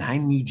and I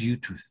need you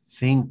to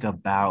think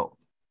about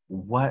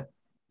what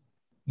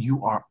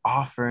you are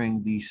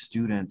offering these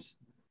students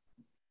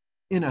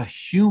in a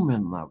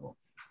human level,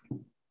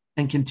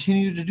 and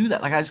continue to do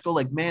that. Like I just go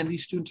like, man,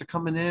 these students are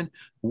coming in.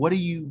 What are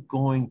you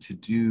going to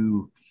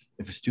do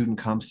if a student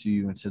comes to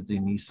you and said they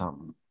need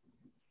something?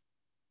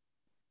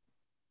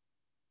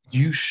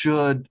 You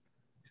should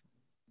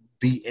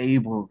be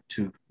able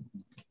to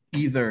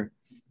either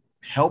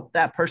help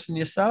that person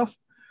yourself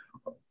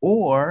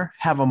or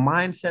have a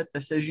mindset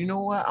that says, you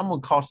know what, I'm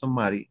gonna call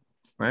somebody,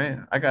 right?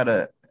 I got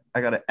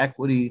an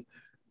equity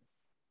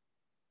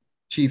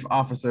chief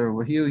officer.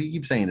 Well, he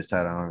keeps saying this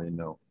title, I don't even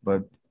know,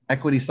 but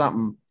equity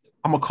something.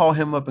 I'm gonna call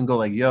him up and go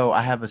like, yo,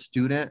 I have a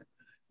student.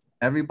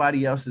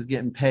 Everybody else is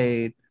getting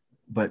paid,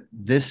 but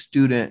this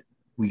student,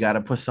 we got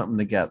to put something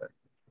together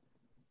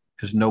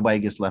because nobody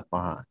gets left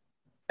behind.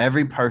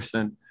 Every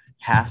person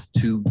has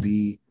to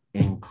be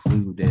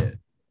included.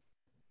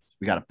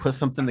 We got to put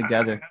something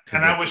together.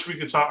 And I wish we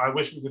could talk. I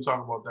wish we could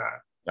talk about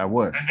that. I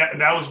would.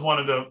 And that was one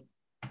of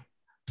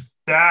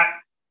that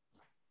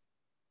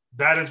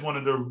is one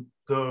of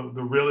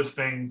the realest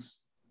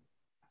things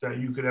that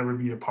you could ever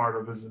be a part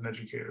of as an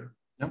educator.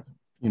 Yep.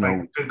 You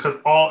know, because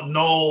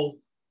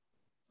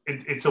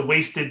it's a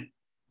wasted.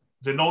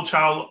 The No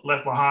Child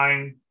Left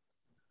Behind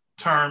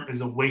term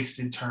is a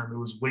wasted term. It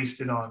was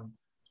wasted on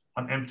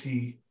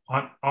empty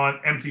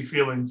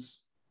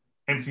feelings,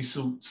 empty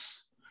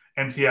suits,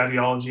 empty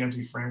ideology,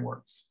 empty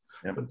frameworks.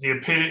 Yep.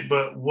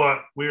 But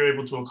what we were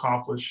able to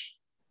accomplish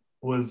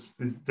is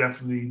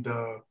definitely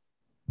the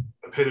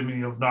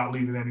epitome of not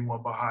leaving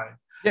anyone behind.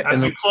 Yeah,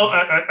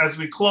 as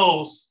we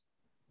close,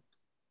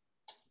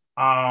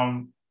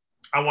 I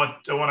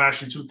want to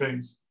ask you two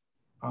things.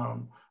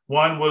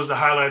 One was the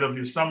highlight of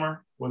your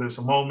summer, whether it's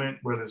a moment,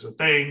 whether it's a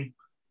thing,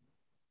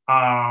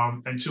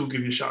 and two,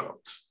 give you shout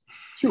outs.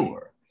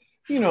 Sure.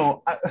 You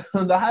know,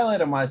 the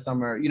highlight of my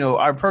summer, you know,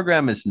 our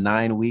program is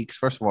 9 weeks.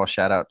 First of all,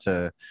 shout out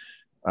to,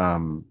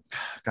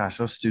 gosh,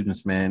 those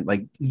students, man.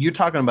 Like, you're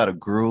talking about a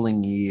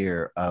grueling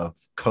year of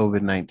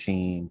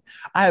COVID-19.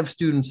 I have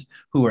students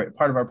who are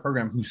part of our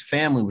program whose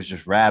family was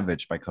just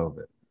ravaged by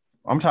COVID.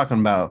 I'm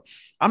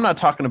not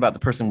talking about the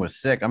person was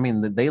sick. I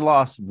mean, they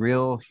lost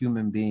real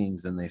human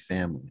beings and their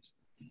families.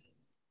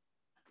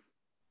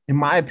 In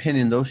my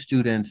opinion, those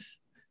students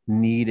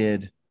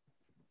needed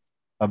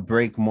a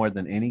break more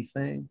than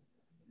anything.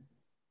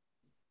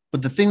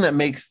 But the thing that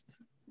makes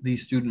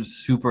these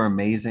students super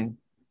amazing,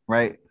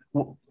 right?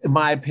 In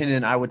my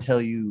opinion, I would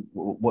tell you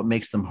what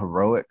makes them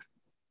heroic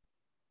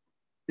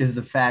is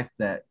the fact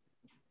that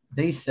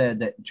they said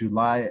that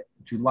July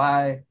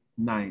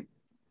 9th,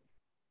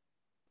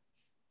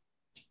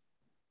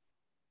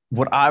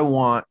 what I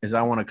want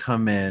to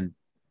come in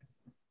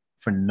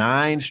for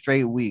 9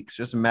 straight weeks.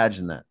 Just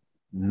imagine that.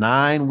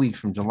 9 weeks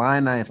from July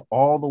 9th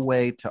all the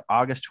way to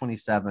August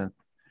 27th,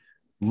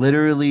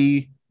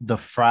 literally the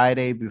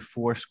Friday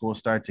before school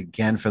starts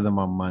again for them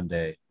on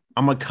Monday.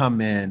 I'm going to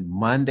come in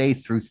Monday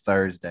through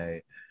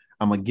Thursday.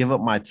 I'm going to give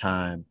up my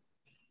time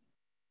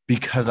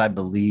because I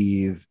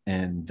believe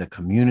in the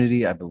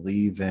community. I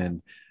believe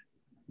in,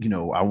 you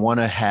know, I want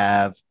to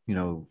have, you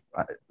know,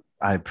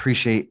 I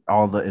appreciate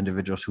all the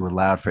individuals who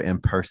allowed for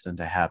in-person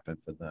to happen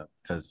for them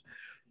because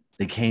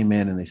they came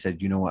in and they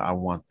said, you know what, I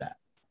want that.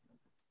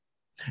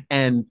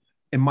 And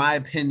in my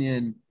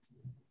opinion,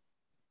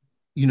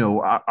 you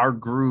know, our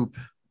group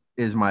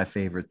is my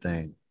favorite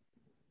thing.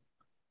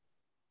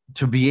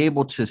 To be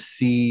able to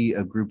see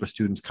a group of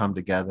students come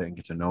together and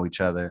get to know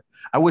each other.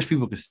 I wish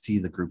people could see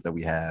the group that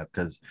we have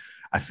because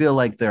I feel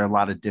like there are a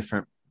lot of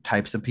different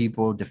types of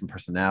people, different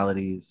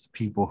personalities,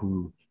 people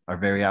who are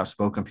very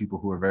outspoken, people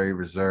who are very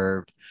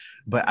reserved.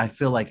 But I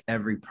feel like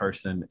every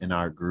person in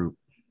our group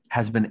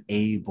has been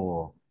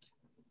able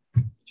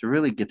to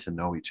really get to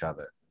know each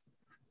other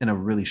in a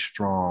really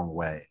strong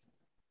way.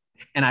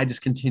 And I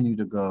just continue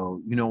to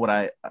go, you know,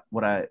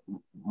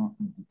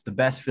 the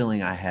best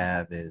feeling I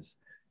have is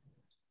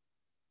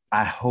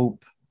I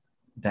hope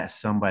that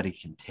somebody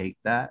can take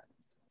that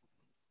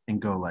and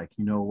go like,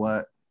 you know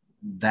what,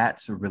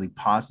 that's a really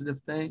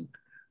positive thing.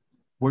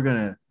 We're going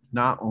to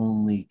not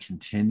only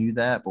continue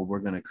that, but we're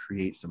going to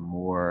create some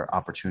more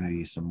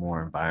opportunities, some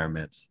more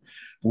environments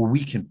where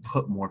we can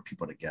put more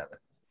people together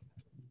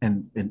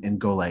and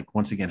go like,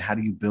 once again, how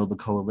do you build a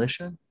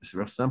coalition? It's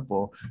real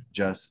simple.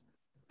 Just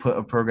put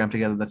a program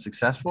together that's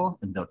successful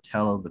and they'll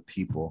tell the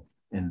people,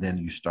 and then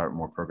you start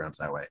more programs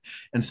that way.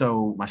 And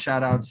so my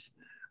shout outs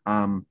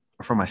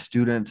for my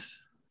students,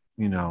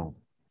 you know,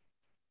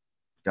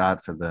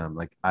 God for them.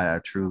 Like I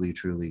truly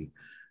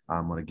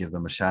want to give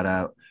them a shout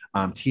out.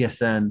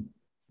 TSN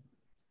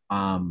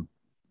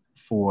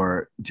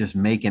for just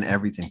making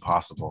everything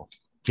possible,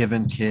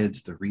 giving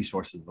kids the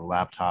resources, the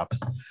laptops.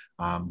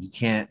 You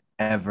can't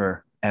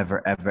ever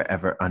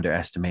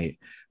underestimate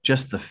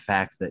just the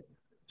fact that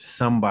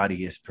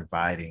somebody is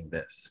providing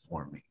this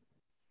for me.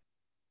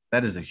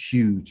 That is a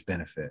huge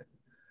benefit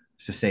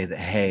to say that,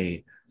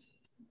 hey,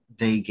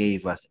 they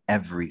gave us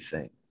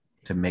everything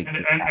to make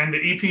and the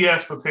EPS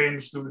for paying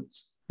the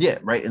students. Yeah,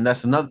 right. And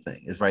that's another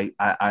thing is right.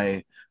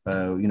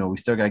 You know, we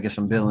still got to get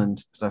some billing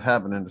stuff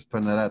happening. Just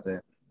putting that out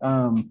there.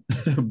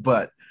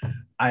 But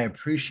I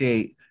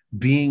appreciate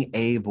being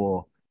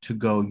able to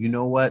go, you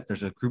know what?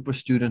 There's a group of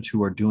students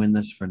who are doing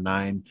this for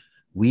 9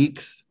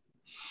 weeks.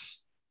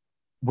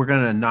 We're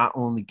going to not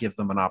only give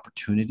them an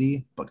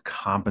opportunity, but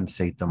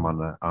compensate them on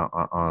the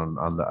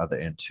other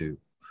end too.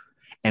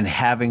 And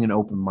having an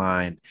open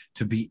mind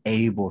to be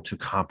able to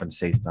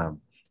compensate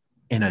them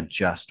in a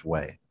just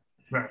way.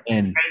 Right.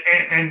 And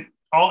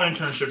all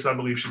internships, I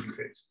believe, should be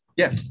paid.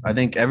 Yeah, I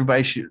think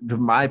everybody should,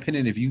 in my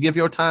opinion, if you give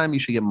your time, you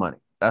should get money.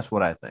 That's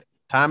what I think.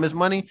 Time is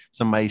money.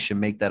 Somebody should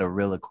make that a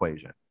real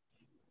equation,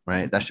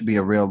 right? That should be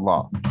a real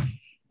law.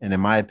 And in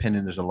my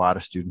opinion, there's a lot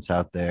of students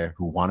out there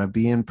who want to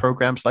be in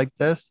programs like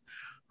this,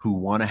 who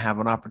want to have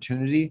an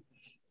opportunity.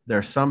 There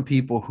are some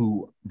people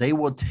who they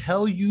will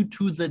tell you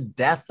to the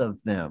death of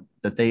them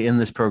that they in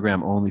this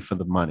program only for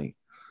the money.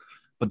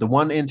 But the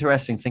one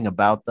interesting thing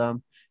about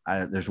them,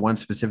 there's one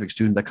specific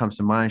student that comes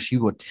to mind. She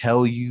will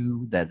tell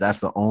you that that's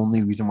the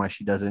only reason why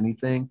she does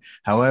anything.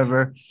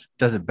 However,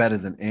 does it better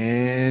than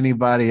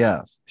anybody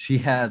else. She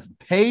has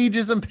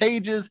pages and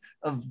pages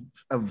of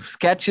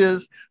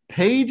sketches,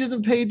 pages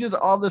and pages,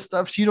 all this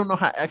stuff. She don't know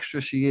how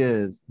extra she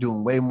is,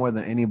 doing way more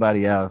than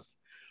anybody else.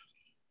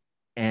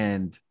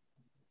 And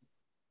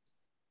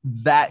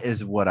that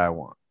is what I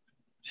want.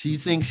 She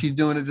thinks she's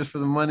doing it just for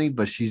the money,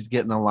 but she's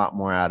getting a lot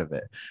more out of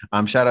it.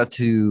 Shout out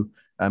to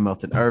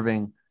Milton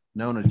Irving,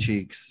 Nona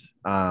Cheeks,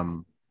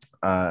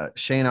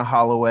 Shayna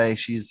Holloway.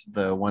 She's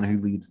the one who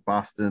leads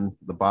Boston,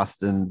 the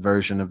Boston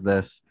version of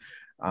this.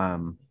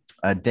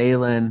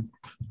 Dalen,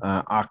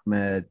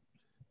 Ahmed,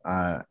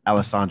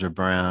 Alessandra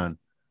Brown,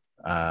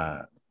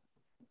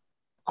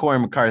 Corey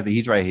McCarthy.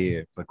 He's right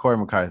here, but Corey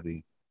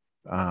McCarthy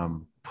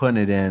putting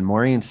it in.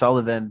 Maureen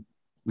Sullivan.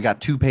 We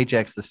got 2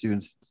 paychecks the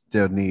students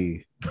still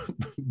need,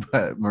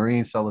 but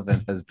Maureen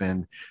Sullivan has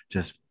been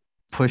just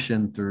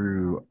pushing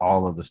through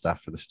all of the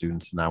stuff for the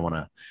students. And I want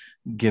to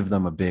give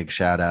them a big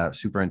shout out.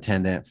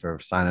 Superintendent for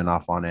signing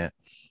off on it.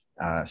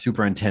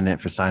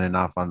 Superintendent for signing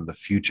off on the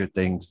future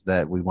things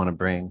that we want to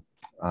bring.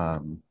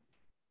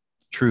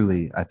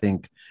 Truly, I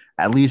think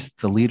at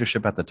least the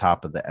leadership at the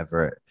top of the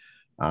Everett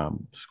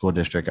school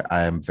district,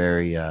 I am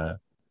very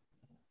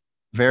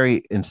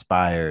very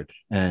inspired.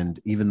 And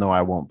even though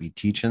I won't be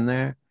teaching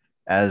there,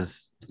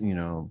 as you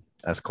know,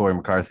 as Corey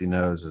McCarthy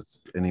knows, as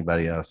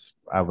anybody else,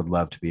 I would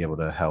love to be able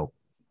to help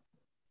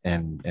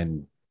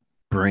and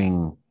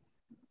bring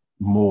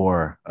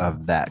more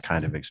of that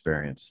kind of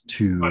experience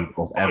to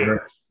both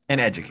Everett and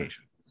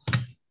education.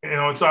 You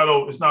know, it's not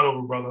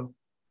over, brother.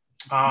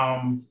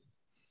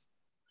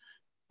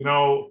 You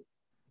know,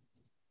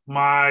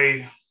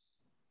 the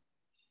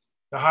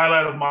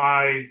highlight of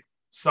my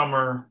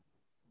summer,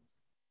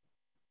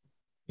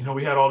 you know,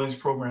 we had all these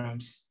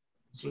programs.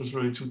 So it was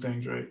really 2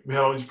 things, right? We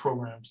had all these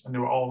programs and they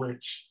were all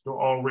rich. They were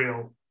all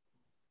real.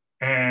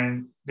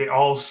 And they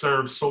all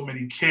served so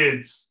many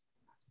kids.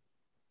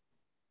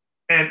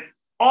 And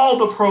all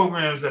the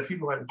programs that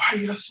people are like, why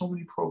you have so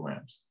many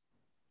programs?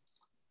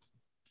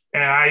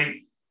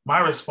 And my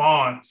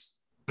response,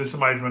 this is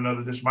somebody from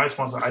another district, my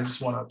response is I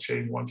just want to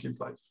change one kid's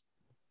life.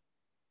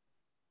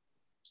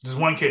 Just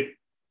one kid.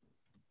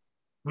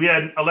 We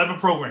had 11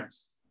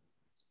 programs.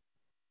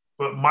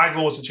 But my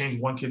goal was to change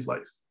one kid's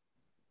life.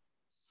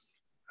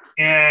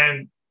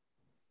 And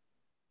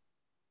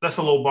that's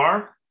a low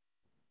bar.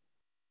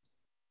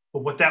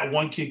 But what that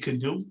one kid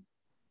could do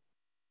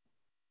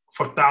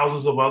for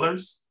thousands of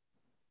others,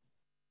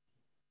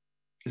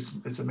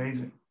 it's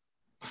amazing.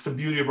 It's the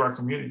beauty of our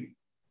community.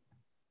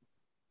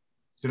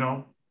 You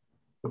know,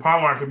 the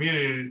problem in our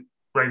community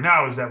right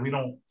now is that we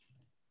don't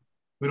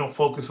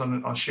focus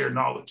on shared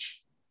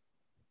knowledge.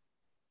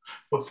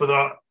 But for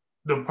the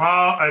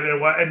problem,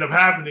 and what ended up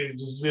happening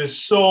is there's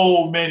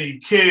so many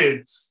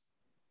kids.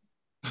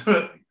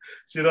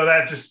 You know,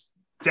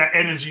 that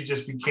energy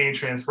just became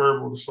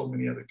transferable to so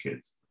many other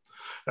kids.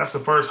 That's the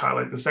first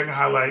highlight. The second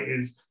highlight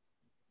is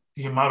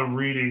the amount of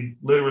reading,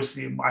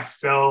 literacy. I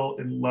fell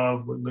in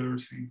love with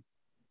literacy.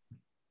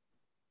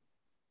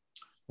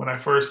 When I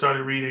first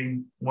started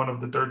reading one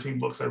of the 13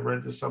 books I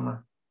read this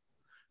summer,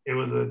 it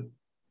was a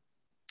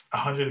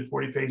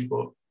 140-page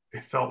book.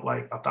 It felt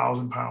like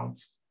 1,000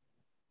 pounds.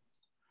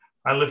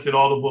 I lifted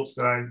all the books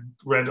that I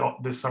read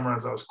this summer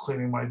as I was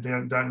cleaning my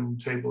dining room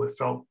table. It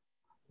felt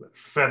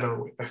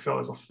featherweight. I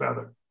felt like a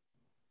feather.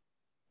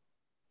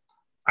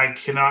 I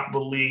cannot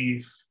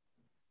believe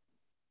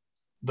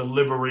the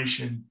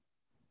liberation,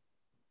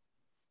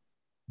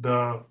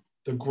 the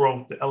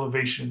growth, the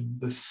elevation,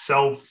 the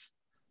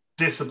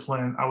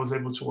self-discipline I was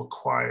able to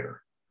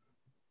acquire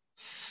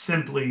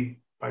simply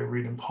by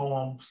reading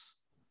poems,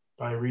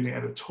 by reading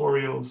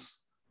editorials,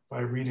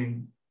 by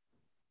reading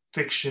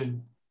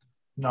fiction,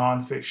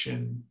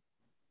 nonfiction,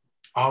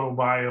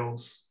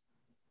 autobios.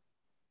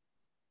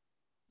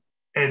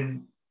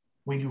 And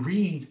when you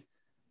read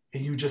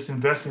and you just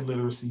invest in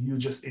literacy, you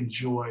just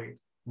enjoy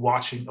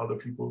watching other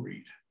people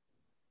read.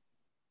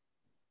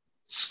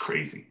 It's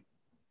crazy.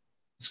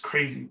 It's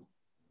crazy.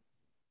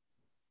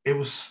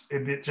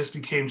 It just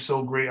became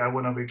so great. I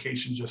went on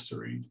vacation just to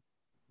read.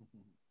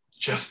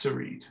 Just to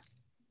read.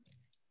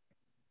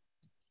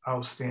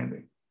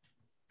 Outstanding.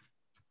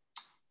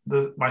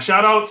 My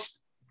shout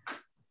outs,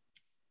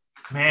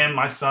 man,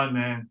 my son,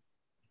 man.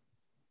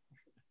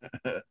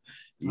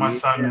 My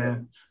son,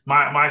 man.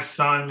 My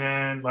son,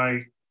 man.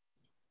 Like,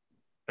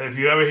 if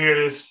you ever hear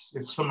this,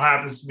 if something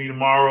happens to me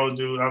tomorrow,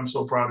 dude, I'm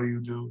so proud of you,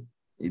 dude.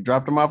 You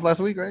dropped him off last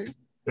week, right?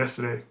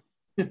 Yesterday.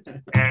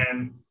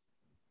 And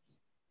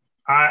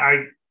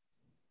I,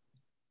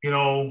 you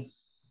know,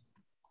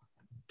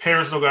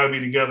 parents don't got to be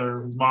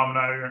together. His mom and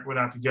I, we're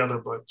not together,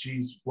 but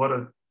geez, what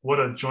a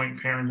joint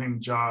parenting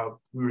job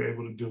we were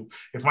able to do.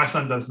 If my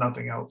son does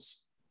nothing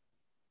else,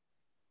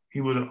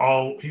 he would have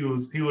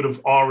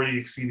already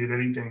exceeded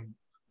anything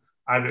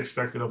I've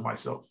expected of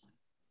myself.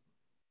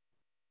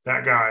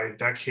 That guy,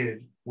 that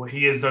kid, what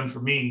he has done for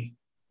me,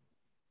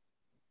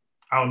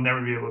 I'll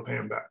never be able to pay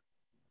him back.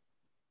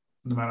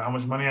 No matter how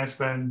much money I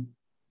spend,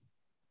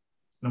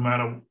 no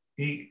matter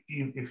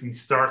if he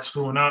starts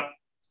screwing up,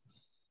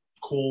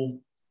 cool,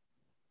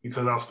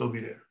 because I'll still be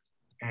there.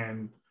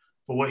 And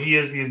for what he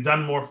has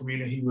done more for me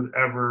than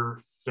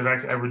I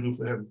could ever do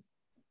for him.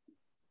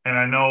 And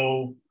I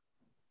know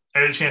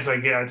every chance I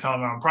get, I tell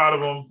him I'm proud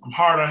of him. I'm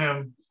hard on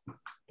him,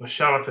 but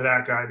shout out to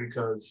that guy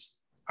because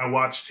I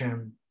watched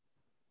him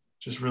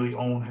just really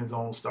own his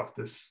own stuff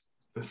this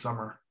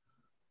summer.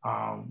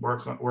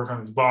 Work on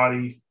his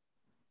body.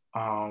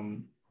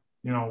 When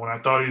I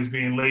thought he was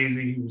being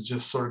lazy, he was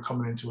just sort of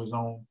coming into his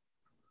own.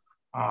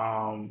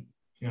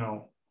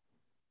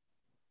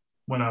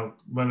 When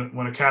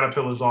a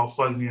caterpillar is all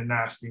fuzzy and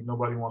nasty,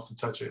 nobody wants to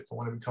touch it. But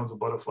when it becomes a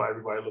butterfly,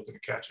 everybody looking to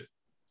catch it.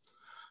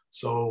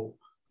 So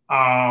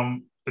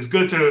it's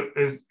good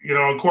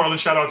Cortland,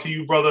 shout out to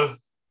you, brother.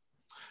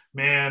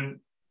 Man,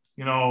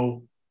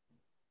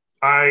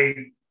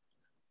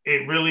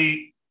 it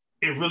really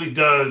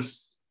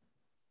does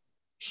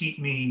keep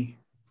me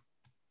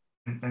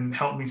and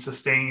help me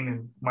sustain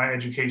in my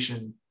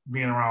education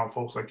being around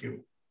folks like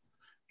you.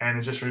 And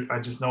I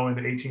just know in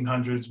the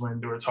 1800s when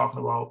they were talking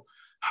about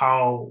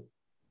how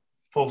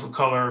folks of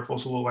color,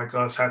 folks who look like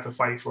us, had to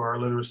fight for our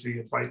literacy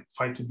and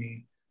fight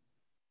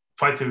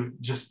to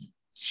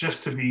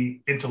just to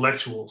be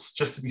intellectuals,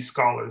 just to be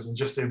scholars, and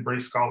just to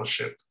embrace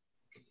scholarship,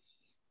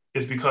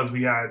 is because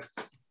we had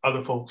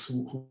other folks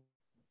who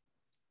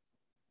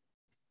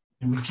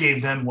we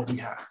gave them what we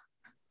had.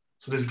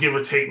 So this give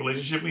or take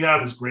relationship we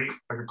have is great.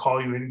 I can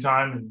call you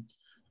anytime, and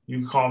you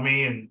can call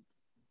me. And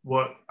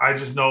what I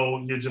just know,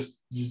 you're just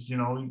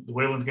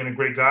Waylon's getting a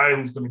great guy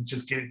who's going to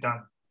just get it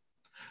done.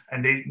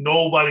 And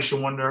nobody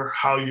should wonder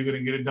how you're going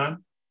to get it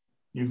done.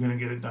 You're going to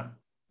get it done.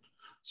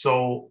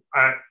 So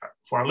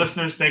for our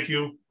listeners, thank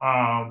you.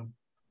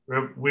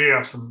 We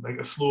have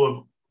a slew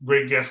of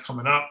great guests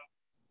coming up.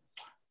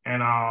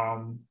 And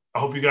I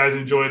hope you guys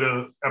enjoy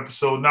the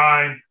episode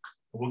 9.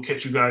 We'll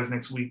catch you guys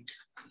next week.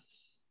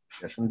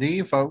 Yes,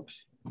 indeed,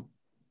 folks.